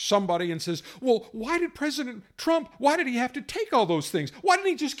attorneys or somebody, and says, well, why did President Trump, why did he have to take all those things? Why didn't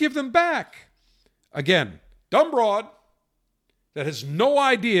he just give them back? Again, dumb broad that has no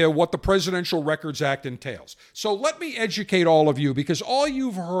idea what the Presidential Records Act entails. So let me educate all of you, because all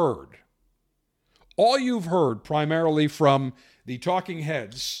you've heard primarily from the talking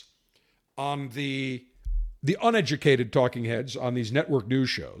heads on the uneducated talking heads on these network news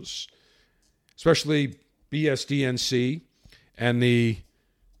shows, especially BSDNC and the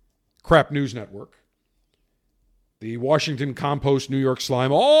Crap News Network, the Washington Compost, New York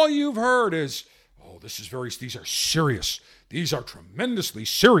Slime, all you've heard is, oh, these are serious. These are tremendously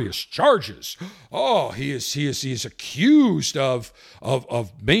serious charges. Oh, he is accused of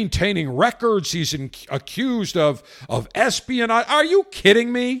maintaining records. He's accused of espionage. Are you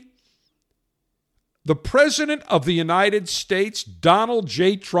kidding me? The President of the United States, Donald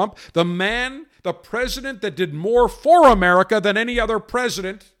J. Trump, the president that did more for America than any other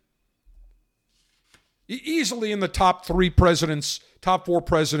president, easily in the top 4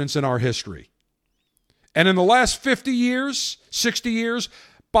 presidents in our history. And in the last 50 years, 60 years,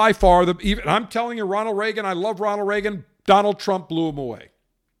 by far, I'm telling you, Ronald Reagan, I love Ronald Reagan, Donald Trump blew him away.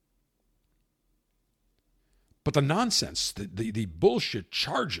 But the nonsense, the bullshit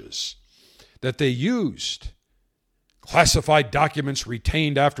charges that they used, classified documents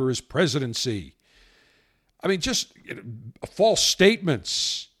retained after his presidency, I mean, just false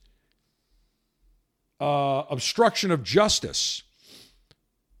statements, obstruction of justice.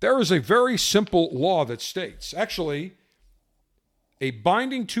 There is a very simple law that states, actually, a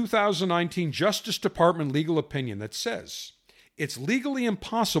binding 2019 Justice Department legal opinion that says it's legally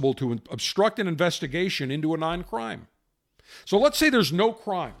impossible to obstruct an investigation into a non-crime. So let's say there's no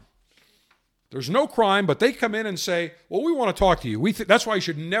crime. There's no crime, but they come in and say, well, we want to talk to you. That's why you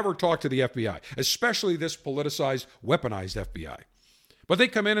should never talk to the FBI, especially this politicized, weaponized FBI. But they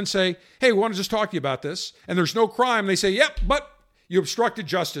come in and say, hey, we want to just talk to you about this. And there's no crime. They say, yep, but you obstructed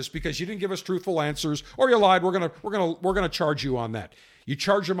justice because you didn't give us truthful answers, or you lied. We're gonna charge you on that. You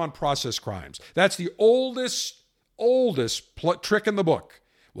charge them on process crimes. That's the oldest trick in the book.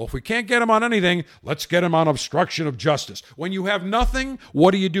 Well, if we can't get him on anything, let's get him on obstruction of justice. When you have nothing,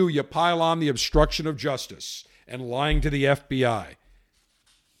 what do? You pile on the obstruction of justice and lying to the FBI.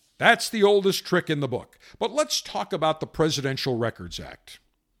 That's the oldest trick in the book. But let's talk about the Presidential Records Act.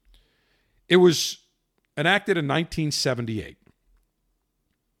 It was enacted in 1978.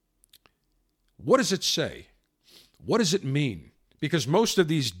 What does it say? What does it mean? Because most of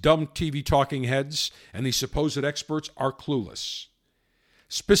these dumb TV talking heads and these supposed experts are clueless.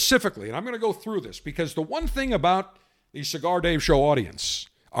 Specifically, and I'm going to go through this, because the one thing about the Cigar Dave Show audience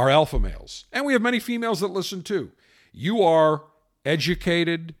are alpha males, and we have many females that listen too. You are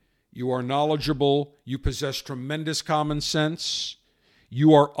educated, you are knowledgeable, you possess tremendous common sense,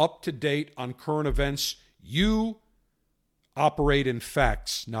 you are up to date on current events, you operate in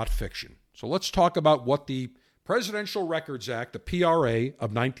facts, not fiction. So let's talk about what the Presidential Records Act, the PRA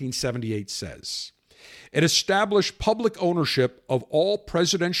of 1978 says. It established public ownership of all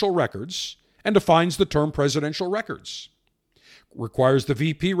presidential records and defines the term presidential records. Requires the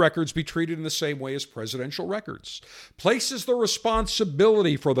VP records be treated in the same way as presidential records. Places the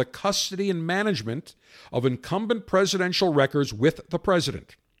responsibility for the custody and management of incumbent presidential records with the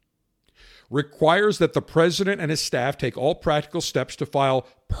president. Requires that the president and his staff take all practical steps to file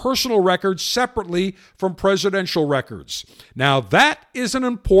personal records separately from presidential records. Now, that is an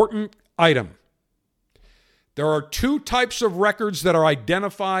important item. There are two types of records that are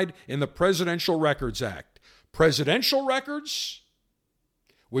identified in the Presidential Records Act. Presidential records,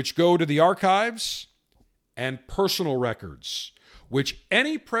 which go to the archives, and personal records, which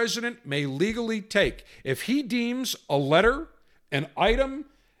any president may legally take. If he deems a letter, an item,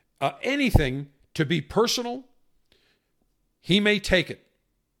 anything to be personal, he may take it,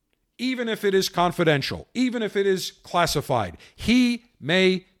 even if it is confidential, even if it is classified. He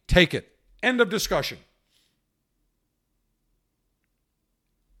may take it. End of discussion.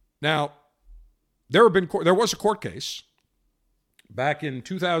 Now, there was a court case back in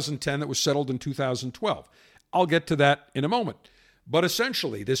 2010 that was settled in 2012. I'll get to that in a moment. But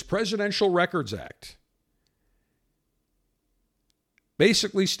essentially, this Presidential Records Act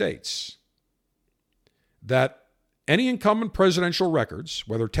basically states that any incumbent presidential records,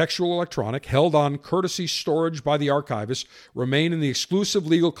 whether textual or electronic, held on courtesy storage by the archivist, remain in the exclusive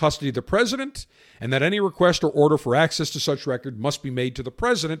legal custody of the president, and that any request or order for access to such record must be made to the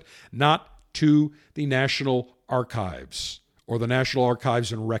president, not to the National Archives or the National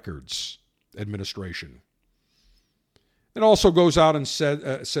Archives and Records Administration. It also goes out and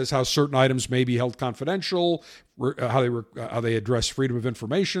says how certain items may be held confidential, how they address Freedom of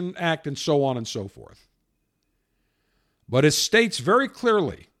Information Act, and so on and so forth. But it states very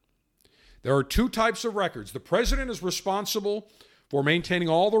clearly there are two types of records. The president is responsible for maintaining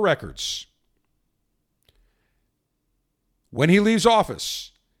all the records. When he leaves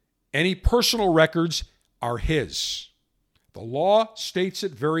office, any personal records are his. The law states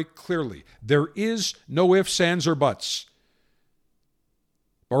it very clearly. There is no ifs, ands, or buts.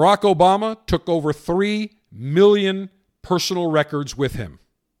 Barack Obama took over 3 million personal records with him.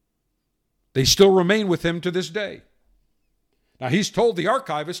 They still remain with him to this day. Now, he's told the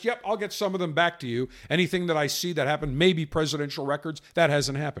archivist, yep, I'll get some of them back to you. Anything that I see that happened, maybe presidential records, that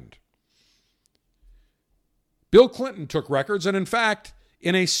hasn't happened. Bill Clinton took records, and in fact,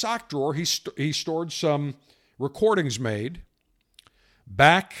 in a sock drawer, he stored some recordings made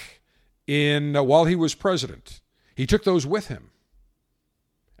back in while he was president. He took those with him.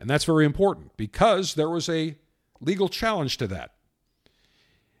 And that's very important because there was a legal challenge to that.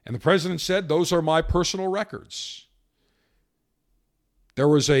 And the president said, those are my personal records. There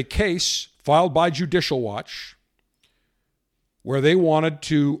was a case filed by Judicial Watch where they wanted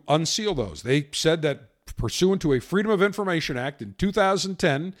to unseal those. They said that pursuant to a Freedom of Information Act in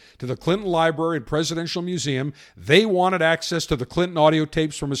 2010 to the Clinton Library and Presidential Museum, they wanted access to the Clinton audio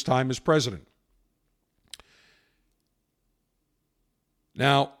tapes from his time as president.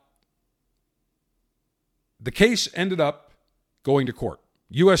 Now, the case ended up going to court.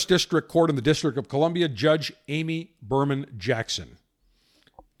 U.S. District Court in the District of Columbia, Judge Amy Berman Jackson,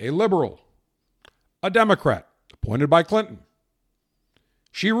 a liberal, a Democrat, appointed by Clinton.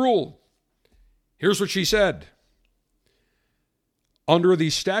 She ruled. Here's what she said. Under the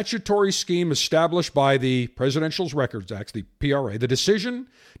statutory scheme established by the Presidential Records Act, the PRA, the decision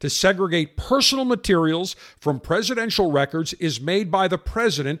to segregate personal materials from presidential records is made by the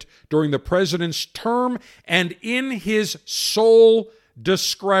president during the president's term and in his sole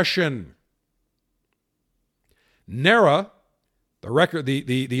discretion. NARA,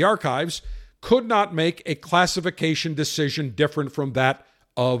 the archives, could not make a classification decision different from that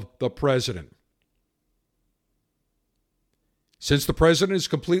of the president. Since the president is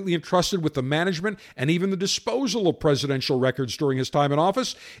completely entrusted with the management and even the disposal of presidential records during his time in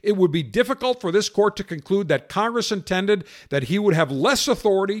office, it would be difficult for this court to conclude that Congress intended that he would have less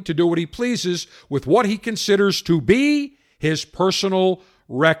authority to do what he pleases with what he considers to be his personal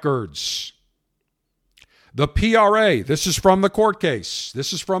records. The PRA, this is from the court case,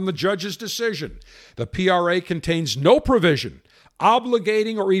 this is from the judge's decision. The PRA contains no provision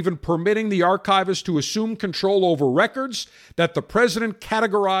obligating or even permitting the archivist to assume control over records that the president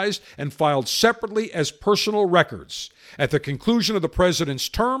categorized and filed separately as personal records. At the conclusion of the president's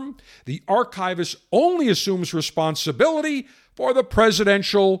term, the archivist only assumes responsibility for the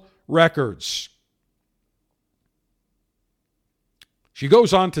presidential records. She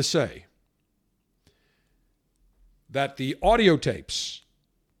goes on to say that the audio tapes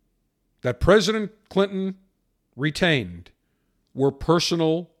that President Clinton retained were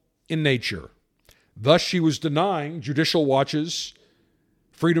personal in nature. Thus, she was denying Judicial Watch's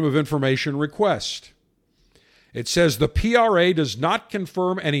Freedom of Information request. It says the PRA does not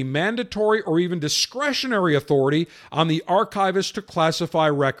confirm any mandatory or even discretionary authority on the archivist to classify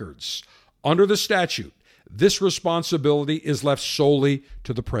records. Under the statute, this responsibility is left solely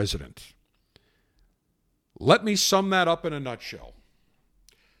to the president. Let me sum that up in a nutshell.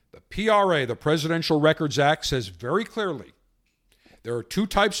 The PRA, the Presidential Records Act, says very clearly there are two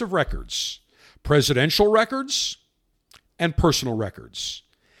types of records: presidential records and personal records.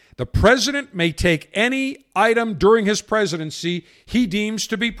 The president may take any item during his presidency he deems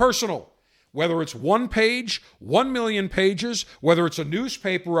to be personal, whether it's 1 page, 1 million pages, whether it's a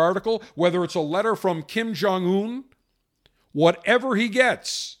newspaper article, whether it's a letter from Kim Jong-un, whatever he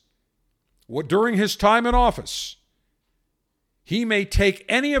gets during his time in office, he may take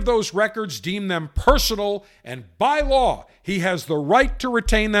any of those records, deem them personal, and by law, he has the right to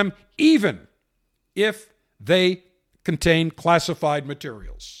retain them even if they contain classified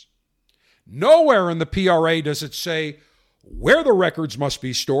materials. Nowhere in the PRA does it say where the records must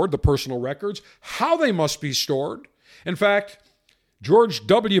be stored, the personal records, how they must be stored. In fact, George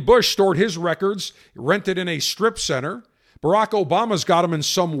W. Bush stored his records, rented in a strip center. Barack Obama's got them in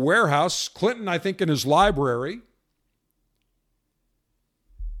some warehouse. Clinton, I think, in his library.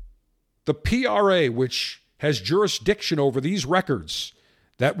 The PRA, which has jurisdiction over these records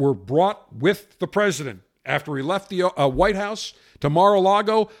that were brought with the president after he left the White House to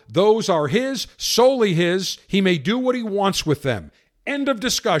Mar-a-Lago, those are his, solely his. He may do what he wants with them. End of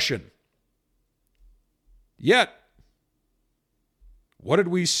discussion. Yet, what did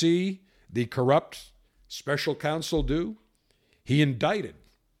we see the corrupt special counsel do? He indicted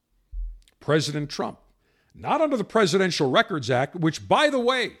President Trump, not under the Presidential Records Act, which, by the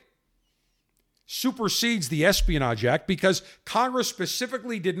way, supersedes the Espionage Act because Congress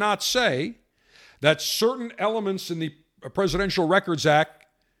specifically did not say that certain elements in the Presidential Records Act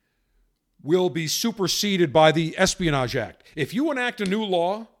will be superseded by the Espionage Act. If you enact a new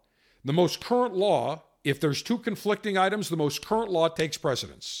law, the most current law, if there's 2 conflicting items, the most current law takes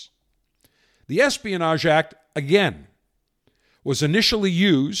precedence. The Espionage Act, again, was initially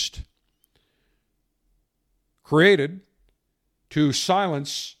created to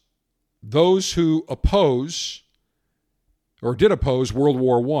silence those who oppose or did oppose World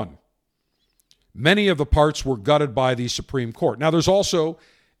War I. Many of the parts were gutted by the Supreme Court. Now, there's also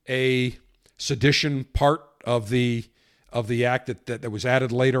a sedition part of the act that was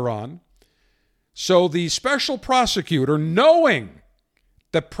added later on. So the special prosecutor, knowing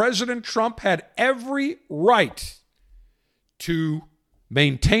that President Trump had every right to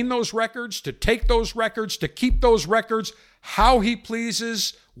maintain those records, to take those records, to keep those records how he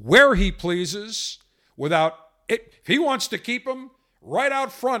pleases, where he pleases, without it. If he wants to keep them right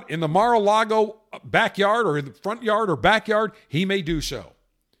out front in the Mar-a-Lago backyard or in the front yard or backyard, he may do so.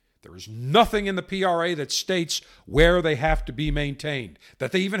 There is nothing in the PRA that states where they have to be maintained,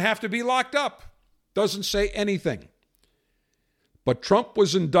 that they even have to be locked up. Doesn't say anything. But Trump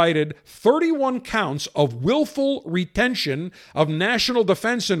was indicted 31 counts of willful retention of national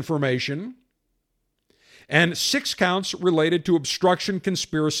defense information and 6 counts related to obstruction,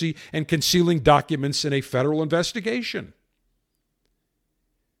 conspiracy, and concealing documents in a federal investigation.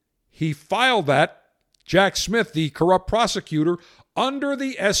 He filed that, Jack Smith, the corrupt prosecutor, under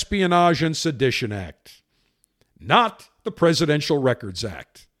the Espionage and Sedition Act, not the Presidential Records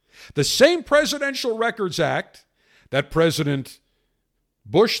Act. The same Presidential Records Act that President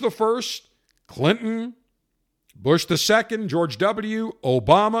Bush the First, Clinton, Bush the Second, George W.,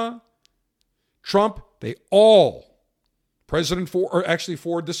 Obama, Trump, they all, President Ford, or actually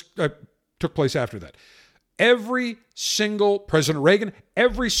Ford, this took place after that. Every single, President Reagan,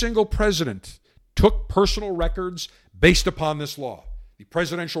 every single president took personal records based upon this law, the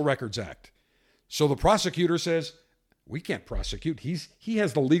Presidential Records Act. So the prosecutor says, we can't prosecute. He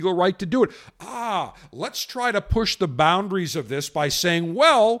has the legal right to do it. Let's try to push the boundaries of this by saying,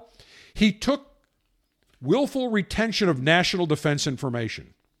 well, he took willful retention of national defense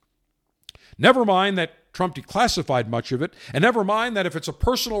information. Never mind that Trump declassified much of it, and never mind that if it's a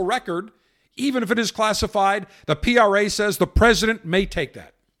personal record, even if it is classified, the PRA says the president may take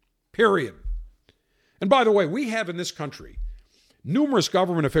that. Period. And by the way, we have in this country, numerous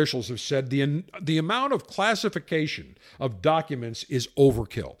government officials have said the amount of classification of documents is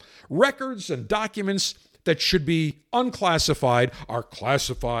overkill. Records and documents that should be unclassified are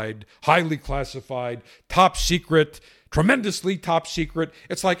classified, highly classified, top secret, tremendously top secret.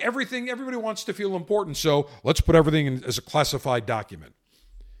 It's like everybody wants to feel important, so let's put everything in as a classified document.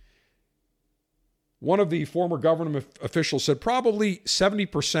 One of the former government officials said probably 70%,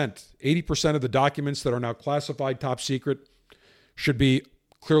 80% of the documents that are now classified top secret should be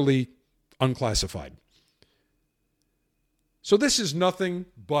clearly unclassified. So this is nothing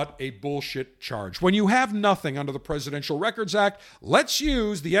but a bullshit charge. When you have nothing under the Presidential Records Act, let's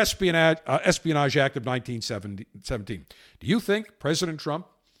use the Espionage Act of 1917. Do you think President Trump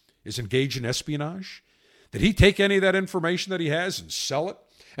is engaged in espionage? Did he take any of that information that he has and sell it?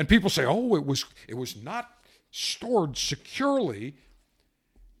 And people say, it was not stored securely.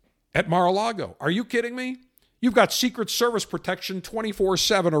 at Mar-a-Lago. Are you kidding me? You've got Secret Service protection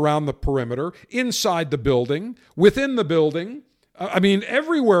 24/7 around the perimeter, inside the building, within the building.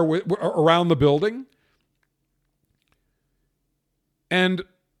 Everywhere around the building. And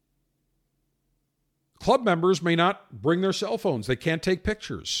club members may not bring their cell phones. They can't take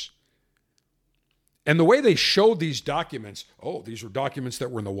pictures. And the way they showed these documents, these were documents that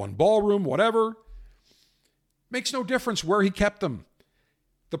were in the one ballroom, whatever, makes no difference where he kept them.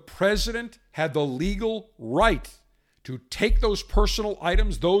 The president had the legal right to take those personal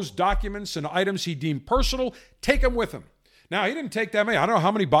items, those documents and items he deemed personal, take them with him. Now, he didn't take that many. I don't know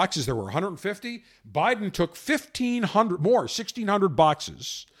how many boxes there were, 150? Biden took 1,600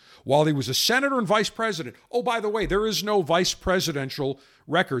 boxes while he was a senator and vice president. Oh, by the way, there is no Vice Presidential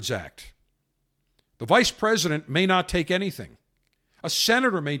Records Act. The vice president may not take anything. A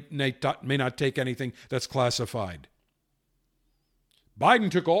senator may not take anything that's classified.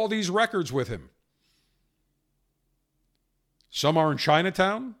 Biden took all these records with him. Some are in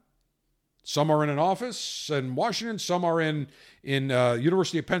Chinatown. Some are in an office in Washington. Some are in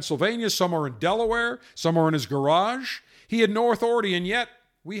University of Pennsylvania. Some are in Delaware. Some are in his garage. He had no authority, and yet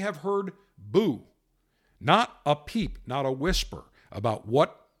we have heard boo. Not a peep, not a whisper about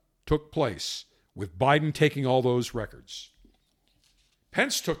what took place with Biden taking all those records.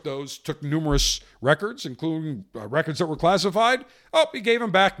 Pence took numerous records, including records that were classified. He gave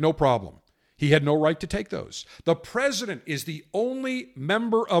them back, no problem. He had no right to take those. The president is the only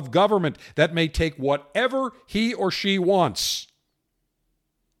member of government that may take whatever he or she wants,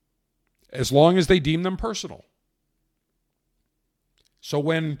 as long as they deem them personal. So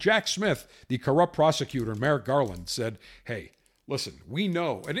when Jack Smith, the corrupt prosecutor, and Merrick Garland said, hey, listen, we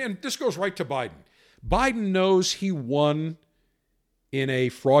know, and this goes right to Biden. Biden knows he won in a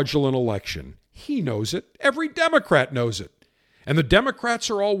fraudulent election. He knows it. Every Democrat knows it. And the Democrats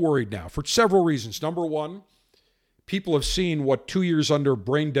are all worried now for several reasons. Number one, people have seen what 2 years under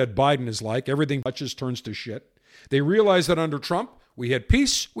brain-dead Biden is like. Everything touches turns to shit. They realize that under Trump, we had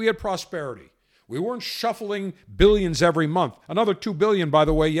peace, we had prosperity. We weren't shuffling billions every month. Another $2 billion, by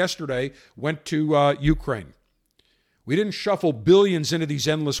the way, yesterday went to Ukraine. We didn't shuffle billions into these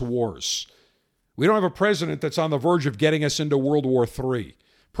endless wars. We don't have a president that's on the verge of getting us into World War III.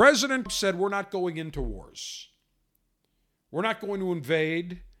 President said we're not going into wars. We're not going to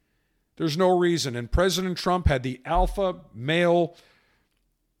invade. There's no reason. And President Trump had the alpha male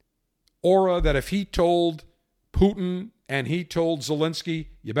aura that if he told Putin and he told Zelensky,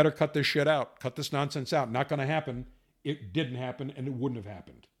 you better cut this shit out, cut this nonsense out, not going to happen, it didn't happen and it wouldn't have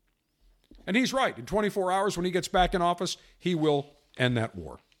happened. And he's right. In 24 hours when he gets back in office, he will end that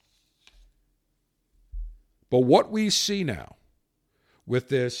war. But what we see now with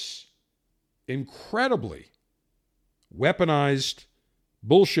this incredibly weaponized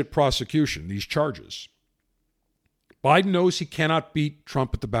bullshit prosecution, these charges, Biden knows he cannot beat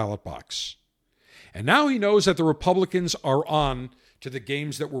Trump at the ballot box. And now he knows that the Republicans are on to the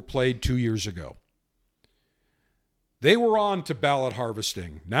games that were played 2 years ago. They were on to ballot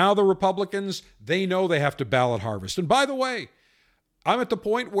harvesting. Now the Republicans, they know they have to ballot harvest. And by the way, I'm at the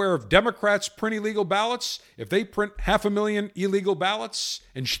point where if Democrats print illegal ballots, if they print 500,000 illegal ballots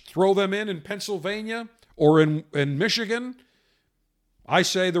and throw them in Pennsylvania or in Michigan, I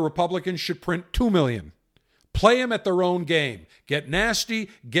say the Republicans should print 2 million. Play them at their own game. Get nasty,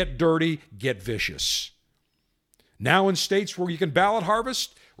 get dirty, get vicious. Now in states where you can ballot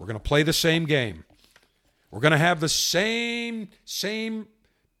harvest, we're going to play the same game. We're going to have the same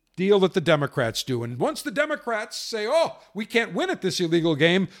deal that the Democrats do. And once the Democrats say, we can't win at this illegal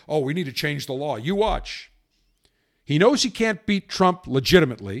game, we need to change the law. You watch. He knows he can't beat Trump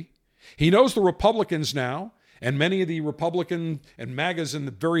legitimately. He knows the Republicans now, and many of the Republican and MAGAs in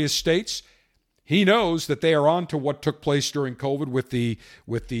the various states, he knows that they are on to what took place during COVID with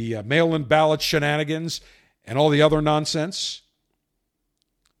the mail-in ballot shenanigans and all the other nonsense.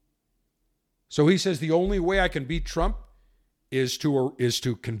 So he says the only way I can beat Trump is to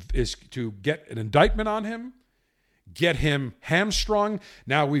get an indictment on him, get him hamstrung.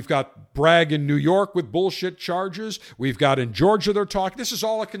 Now we've got Bragg in New York with bullshit charges. We've got in Georgia they're talking. This is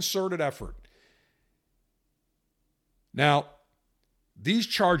all a concerted effort. Now, these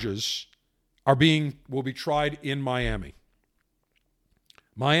charges will be tried in Miami.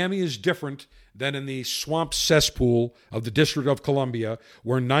 Miami is different than in the swamp cesspool of the District of Columbia,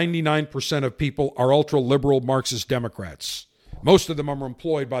 where 99% of people are ultra-liberal Marxist Democrats. Most of them are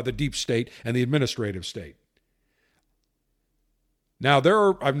employed by the deep state and the administrative state. Now,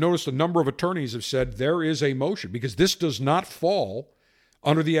 I've noticed a number of attorneys have said there is a motion, because this does not fall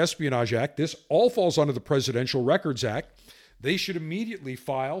under the Espionage Act. This all falls under the Presidential Records Act. they should immediately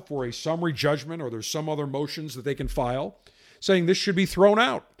file for a summary judgment, or there's some other motions that they can file saying this should be thrown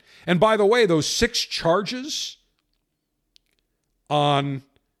out. And by the way, those 6 charges on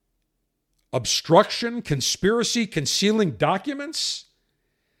obstruction, conspiracy, concealing documents,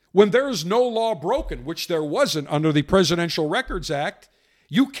 when there is no law broken, which there wasn't under the Presidential Records Act,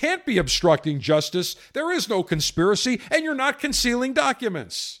 you can't be obstructing justice. There is no conspiracy, and you're not concealing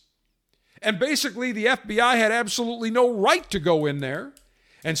documents. And basically, the FBI had absolutely no right to go in there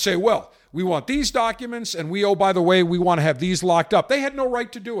and say, well, we want these documents, and by the way, we want to have these locked up. They had no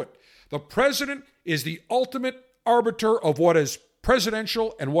right to do it. The president is the ultimate arbiter of what is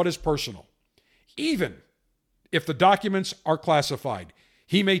presidential and what is personal. Even if the documents are classified,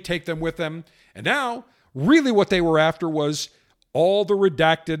 he may take them with him. And now, really what they were after was all the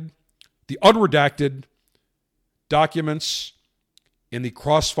unredacted documents in the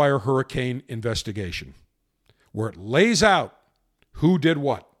Crossfire Hurricane investigation, where it lays out who did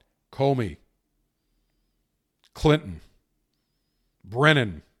what. Comey, Clinton,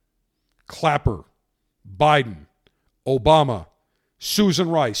 Brennan, Clapper, Biden, Obama, Susan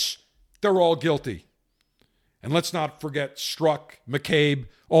Rice. They're all guilty. And let's not forget Strzok, McCabe,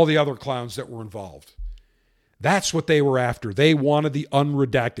 all the other clowns that were involved. That's what they were after. They wanted the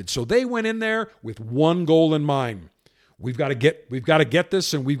unredacted. So they went in there with one goal in mind. We've got to get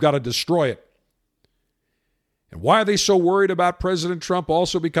this, and we've got to destroy it. And why are they so worried about President Trump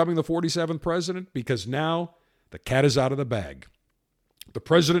also becoming the 47th president? Because now the cat is out of the bag. The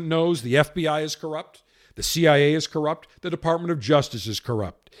president knows the FBI is corrupt, the CIA is corrupt, the Department of Justice is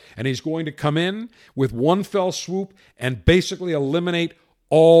corrupt. And he's going to come in with one fell swoop and basically eliminate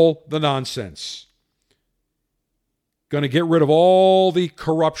all the nonsense. Going to get rid of all the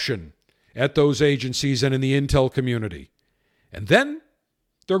corruption at those agencies and in the intel community. And then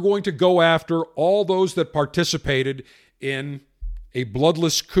they're going to go after all those that participated in a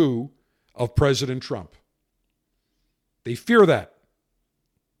bloodless coup of President Trump. They fear that.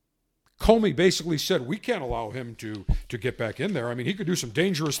 Comey basically said, we can't allow him to get back in there. I mean, he could do some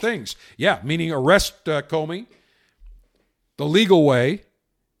dangerous things. Yeah, meaning arrest Comey the legal way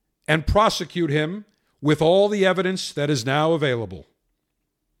and prosecute him with all the evidence that is now available.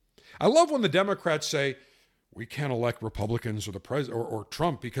 I love when the Democrats say, we can't elect Republicans or the president or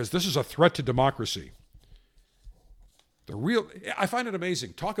Trump because this is a threat to democracy. I find it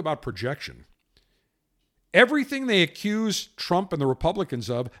amazing. Talk about projection. Everything they accuse Trump and the Republicans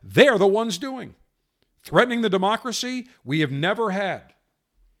of, they're the ones doing. Threatening the democracy, we have never had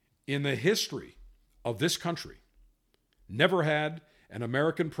in the history of this country, never had an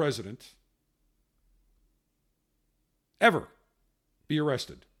American president ever be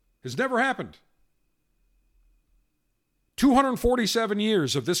arrested. Has never happened. 247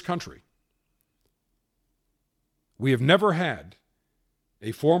 years of this country. We have never had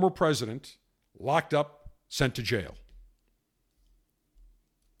a former president locked up, sent to jail.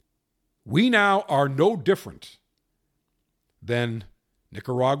 We now are no different than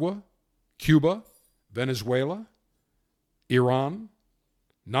Nicaragua, Cuba, Venezuela, Iran,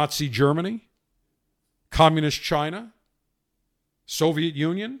 Nazi Germany, Communist China, Soviet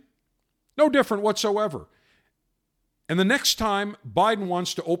Union. No different whatsoever. And the next time Biden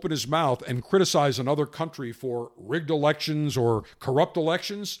wants to open his mouth and criticize another country for rigged elections or corrupt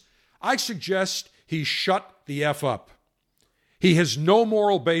elections, I suggest he shut the F up. He has no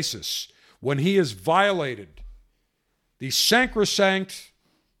moral basis when he has violated the sacrosanct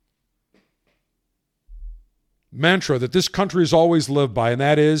mantra that this country has always lived by, and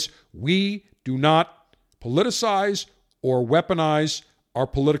that is, we do not politicize or weaponize our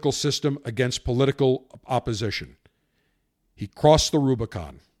political system against political opposition. He crossed the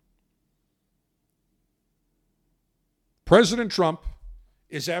Rubicon. President Trump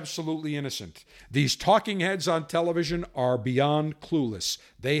is absolutely innocent. These talking heads on television are beyond clueless.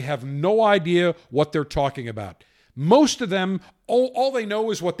 They have no idea what they're talking about. Most of them, all they know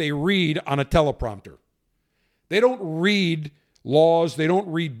is what they read on a teleprompter. They don't read laws. They don't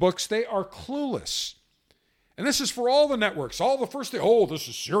read books. They are clueless. And this is for all the networks. All the first thing, oh, this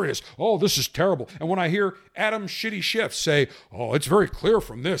is serious. Oh, this is terrible. And when I hear Adam Shitty Schiff say, oh, it's very clear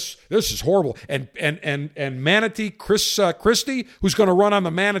from this. This is horrible. And Manatee Christie, who's going to run on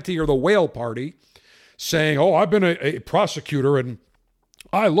the Manatee or the Whale Party, saying, oh, I've been a prosecutor and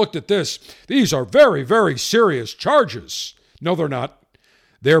I looked at this. These are very, very serious charges. No, they're not.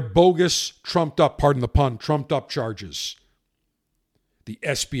 They're bogus, trumped up, pardon the pun, trumped up charges. The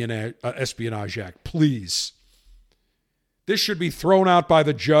Espionage Act, please. This should be thrown out by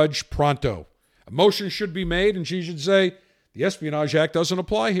the judge pronto. A motion should be made, and she should say, the Espionage Act doesn't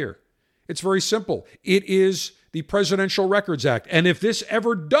apply here. It's very simple. It is the Presidential Records Act. And if this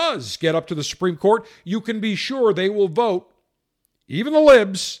ever does get up to the Supreme Court, you can be sure they will vote, even the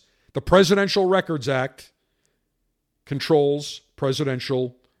libs, the Presidential Records Act controls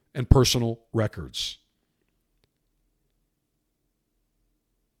presidential and personal records.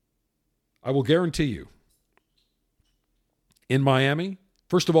 I will guarantee you, in Miami,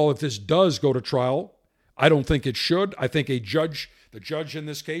 first of all, if this does go to trial, I don't think it should. I think the judge in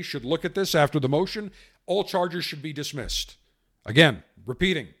this case should look at this after the motion. All charges should be dismissed. Again,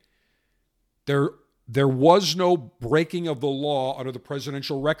 repeating, there was no breaking of the law under the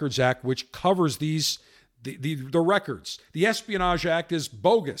Presidential Records Act, which covers the records. The Espionage Act is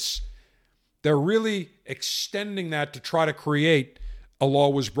bogus. They're really extending that to try to create a law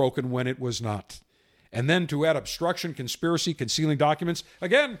was broken when it was not. And then to add obstruction, conspiracy, concealing documents.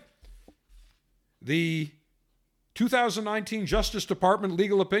 Again, the 2019 Justice Department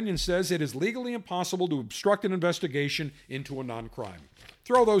legal opinion says it is legally impossible to obstruct an investigation into a non-crime.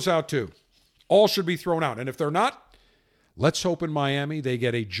 Throw those out too. All should be thrown out. And if they're not, let's hope in Miami they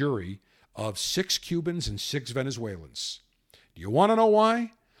get a jury of 6 Cubans and 6 Venezuelans. Do you want to know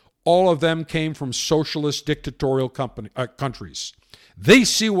why? All of them came from socialist dictatorial countries. They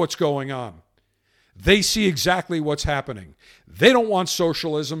see what's going on. They see exactly what's happening. They don't want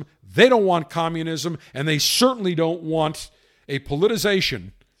socialism. They don't want communism. And they certainly don't want a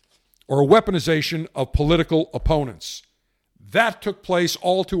politicization or a weaponization of political opponents. That took place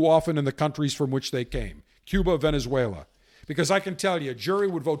all too often in the countries from which they came. Cuba, Venezuela. Because I can tell you, a jury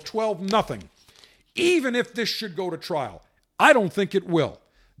would vote 12-0, even if this should go to trial. I don't think it will.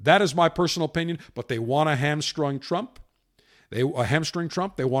 That is my personal opinion, but they want to hamstring Trump. They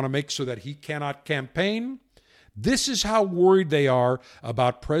want to make so that he cannot campaign. This is how worried they are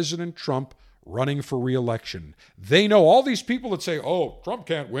about President Trump running for re-election. They know all these people that say, oh, Trump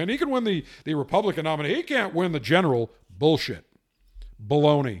can't win. He can win the Republican nominee. He can't win the general. Bullshit.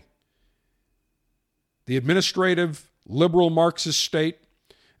 Baloney. The administrative liberal Marxist state,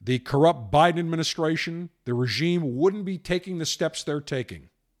 the corrupt Biden administration, the regime wouldn't be taking the steps they're taking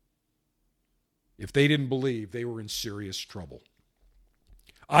if they didn't believe they were in serious trouble.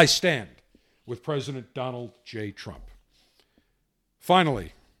 I stand with President Donald J. Trump.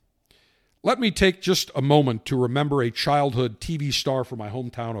 Finally, let me take just a moment to remember a childhood TV star from my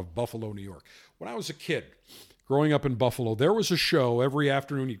hometown of Buffalo, New York. When I was a kid, growing up in Buffalo, there was a show every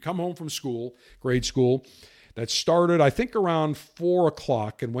afternoon. You'd come home from school, grade school, that started, I think, around 4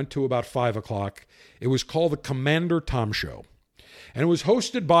 o'clock and went to about 5 o'clock. It was called the Commander Tom Show. And it was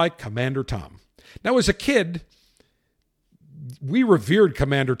hosted by Commander Tom. Now, as a kid, we revered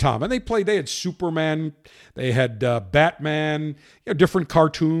Commander Tom. And they had Superman, they had Batman, different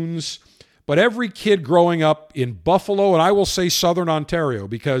cartoons. But every kid growing up in Buffalo, and I will say Southern Ontario,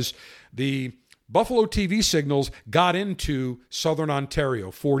 because the Buffalo TV signals got into Southern Ontario,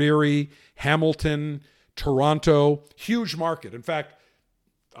 Fort Erie, Hamilton, Toronto, huge market. In fact,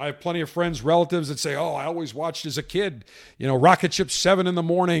 I have plenty of friends, relatives that say, oh, I always watched as a kid, Rocket Ship 7 in the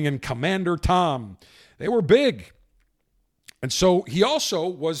morning and Commander Tom. They were big. And so he also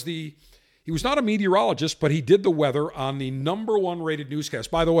was he was not a meteorologist, but he did the weather on the #1 rated newscast.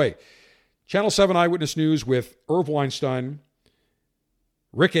 By the way, Channel 7 Eyewitness News with Irv Weinstein,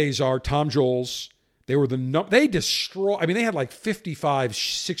 Rick Azar, Tom Joles. They destroyed, they had like 55,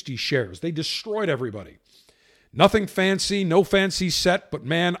 60 shares. They destroyed everybody. Nothing fancy, no fancy set, but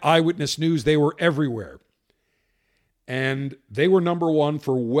man, Eyewitness News, they were everywhere. And they were #1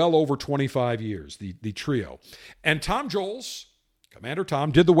 for well over 25 years, the trio. And Tom Joles, Commander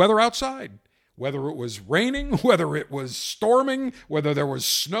Tom, did the weather outside. Whether it was raining, whether it was storming, whether there was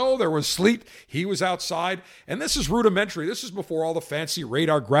snow, there was sleet, he was outside. And this is rudimentary. This is before all the fancy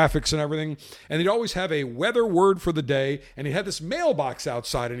radar graphics and everything. And he'd always have a weather word for the day. And he had this mailbox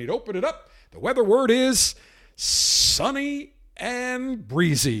outside, and he'd open it up. The weather word is sunny and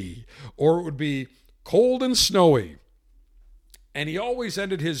breezy, or it would be cold and snowy. And he always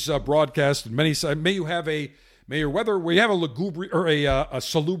ended his broadcast, and we have a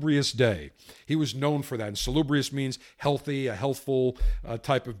salubrious day. He was known for that. And salubrious means healthy, a healthful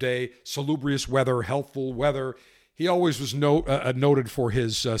type of day. Salubrious weather, healthful weather. He always was noted for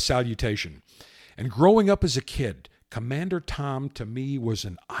his salutation. And growing up as a kid, Commander Tom to me was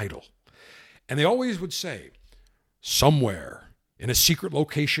an idol. And they always would say, somewhere in a secret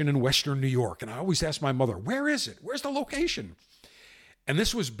location in Western New York. And I always asked my mother, where is it? Where's the location? And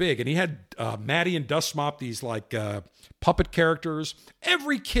this was big. And he had Maddie and Dust Mop, these puppet characters.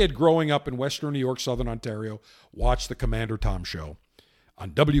 Every kid growing up in Western New York, Southern Ontario, watched the Commander Tom Show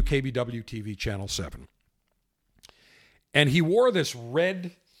on WKBW TV Channel 7. And he wore this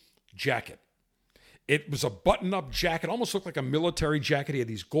red jacket. It was a button-up jacket, almost looked like a military jacket. He had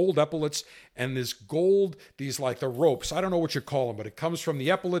these gold epaulets and these like the ropes. I don't know what you call them, but it comes from the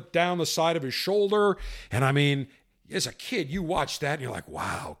epaulet down the side of his shoulder. And I mean, as a kid, you watch that and you're like,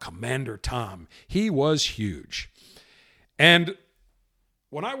 wow, Commander Tom. He was huge. And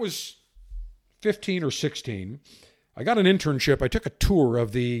when I was 15 or 16, I got an internship. I took a tour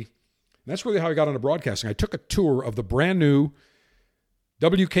of that's really how I got into broadcasting. I took a tour of the brand new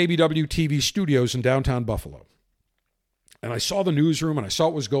WKBW TV studios in downtown Buffalo. And I saw the newsroom and I saw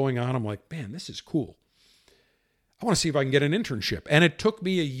what was going on. I'm like, man, this is cool. I want to see if I can get an internship. And it took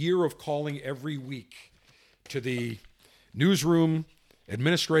me a year of calling every week to the newsroom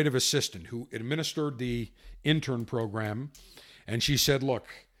administrative assistant who administered the intern program. And she said, look,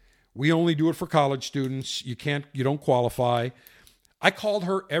 we only do it for college students. You don't qualify. I called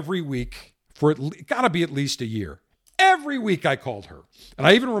her every week for it got to be at least a year. Every week I called her. And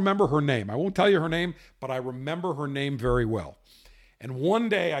I even remember her name. I won't tell you her name, but I remember her name very well. And one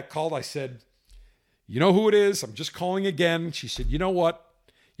day I called, I said, you know who it is? I'm just calling again. She said, you know what?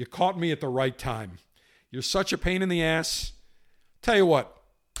 You caught me at the right time. You're such a pain in the ass. Tell you what,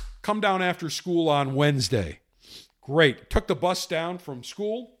 come down after school on Wednesday. Great. Took the bus down from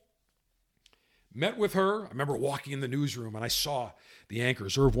school. Met with her. I remember walking in the newsroom and I saw the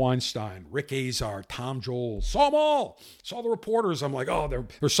anchors, Irv Weinstein, Rick Azar, Tom Joel, saw them all. Saw the reporters. I'm like, oh,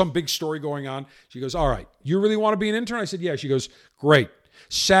 there's some big story going on. She goes, all right, you really want to be an intern? I said, yeah. She goes, great.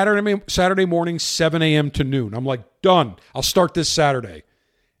 Saturday morning, 7 a.m. to noon. I'm like, done. I'll start this Saturday.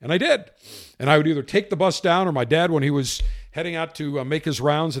 And I did. And I would either take the bus down or my dad, when he was heading out to make his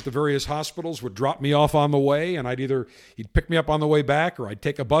rounds at the various hospitals, would drop me off on the way. And he'd pick me up on the way back or I'd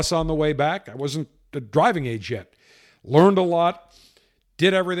take a bus on the way back. I wasn't the driving age yet. Learned a lot.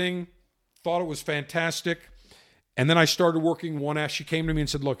 Did everything, thought it was fantastic. And then I started working one. She came to me and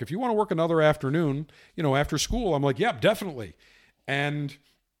said, look, if you want to work another afternoon, after school, I'm like, yeah, definitely. And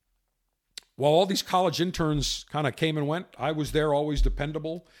while all these college interns kind of came and went, I was there, always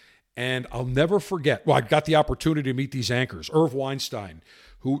dependable. And I'll never forget, I got the opportunity to meet these anchors. Irv Weinstein,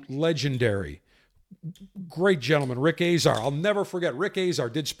 who legendary, great gentleman. Rick Azar, I'll never forget. Rick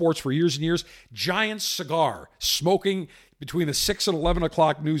Azar did sports for years and years. Giant cigar, smoking between the 6 and 11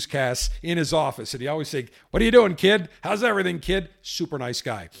 o'clock newscasts in his office. And he always say, what are you doing, kid? How's everything, kid? Super nice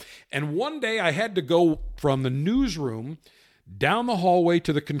guy. And one day I had to go from the newsroom down the hallway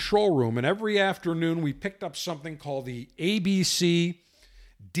to the control room. And every afternoon we picked up something called the ABC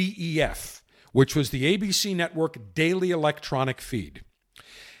DEF, which was the ABC Network Daily Electronic Feed.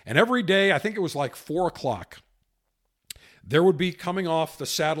 And every day, I think it was like 4 o'clock, there would be coming off the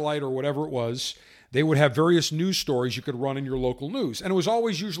satellite or whatever it was, they would have various news stories you could run in your local news. And it was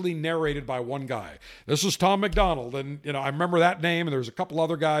always usually narrated by one guy. This is Tom McDonald. And, I remember that name, and there was a couple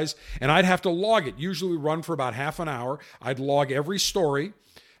other guys. And I'd have to log it. Usually run for about half an hour. I'd log every story,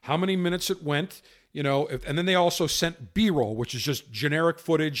 how many minutes it went, and then they also sent B-roll, which is just generic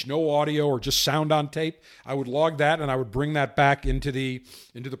footage, no audio or just sound on tape. I would log that, and I would bring that back into the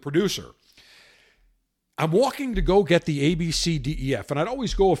producer. I'm walking to go get the ABC DEF, and I'd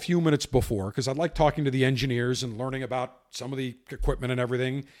always go a few minutes before because I'd like talking to the engineers and learning about some of the equipment and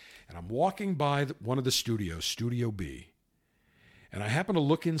everything. And I'm walking by one of the studios, Studio B, and I happen to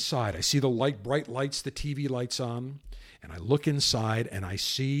look inside. I see the bright lights, the TV lights on, and I look inside and I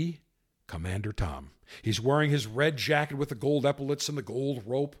see Commander Tom. He's wearing his red jacket with the gold epaulets and the gold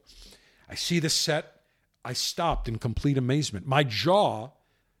rope. I see the set. I stopped in complete amazement. My jaw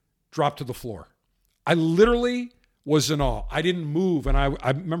dropped to the floor. I literally was in awe. I didn't move. And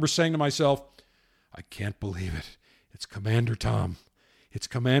I remember saying to myself, I can't believe it. It's Commander Tom. It's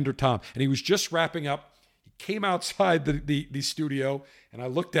Commander Tom. And he was just wrapping up. He came outside the studio, and I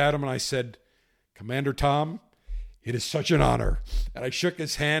looked at him and I said, Commander Tom, it is such an honor. And I shook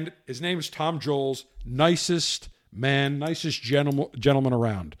his hand. His name is Tom Joel's nicest man, nicest gentleman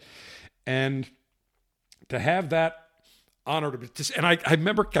around. And to have that honor and I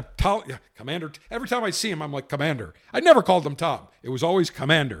remember kept Commander. Every time I see him, I'm like, Commander. I never called him Tom. It was always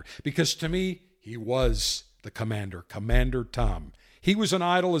Commander, because to me, he was the commander, Commander Tom. He was an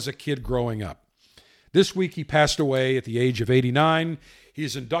idol as a kid growing up. This week, he passed away at the age of 89. He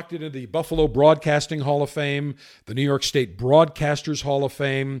is inducted into the Buffalo Broadcasting Hall of Fame, the New York State Broadcasters Hall of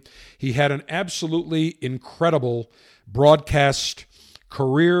Fame. He had an absolutely incredible broadcast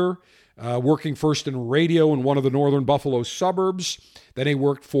career, working first in radio in one of the northern Buffalo suburbs. Then he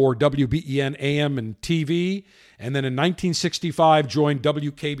worked for WBEN AM and TV. And then in 1965 joined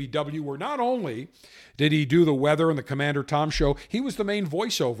WKBW, where not only did he do the weather and the Commander Tom show, he was the main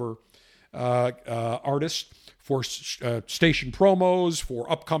voiceover artist for station promos, for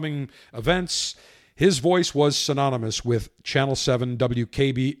upcoming events. His voice was synonymous with Channel 7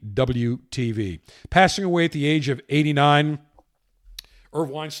 WKBW-TV. Passing away at the age of 89, Irv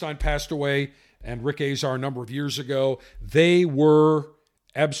Weinstein passed away, and Rick Azar a number of years ago. They were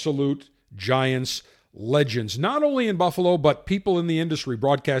absolute giants, legends, not only in Buffalo, but people in the industry,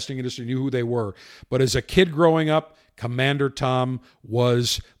 broadcasting industry, knew who they were. But as a kid growing up, Commander Tom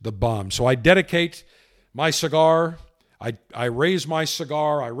was the bomb. So I dedicate my cigar. I raise my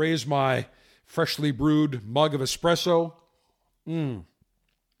cigar. I raise my freshly brewed mug of espresso. And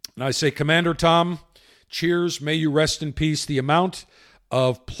I say, Commander Tom, cheers. May you rest in peace. The amount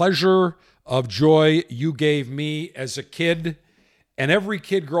of pleasure, of joy you gave me as a kid, and every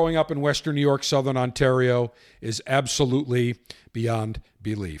kid growing up in Western New York, Southern Ontario, is absolutely beyond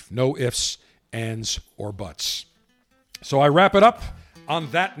belief. No ifs, ands, or buts. So I wrap it up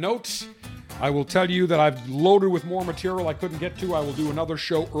on that note. I will tell you that I've loaded with more material I couldn't get to. I will do another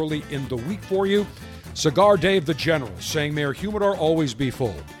show early in the week for you. Cigar Dave the General saying, Mayor Humidor always be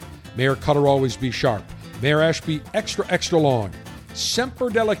full. Mayor Cutter always be sharp. Mayor Ash be extra, extra long. Semper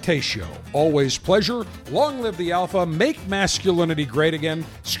Delectatio, always pleasure. Long live the Alpha. Make masculinity great again.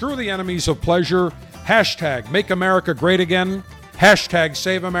 Screw the enemies of pleasure. Hashtag Make America Great Again. Hashtag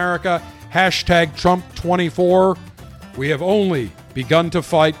Save America. Hashtag Trump 24. We have only begun to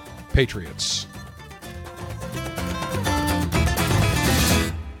fight patriots.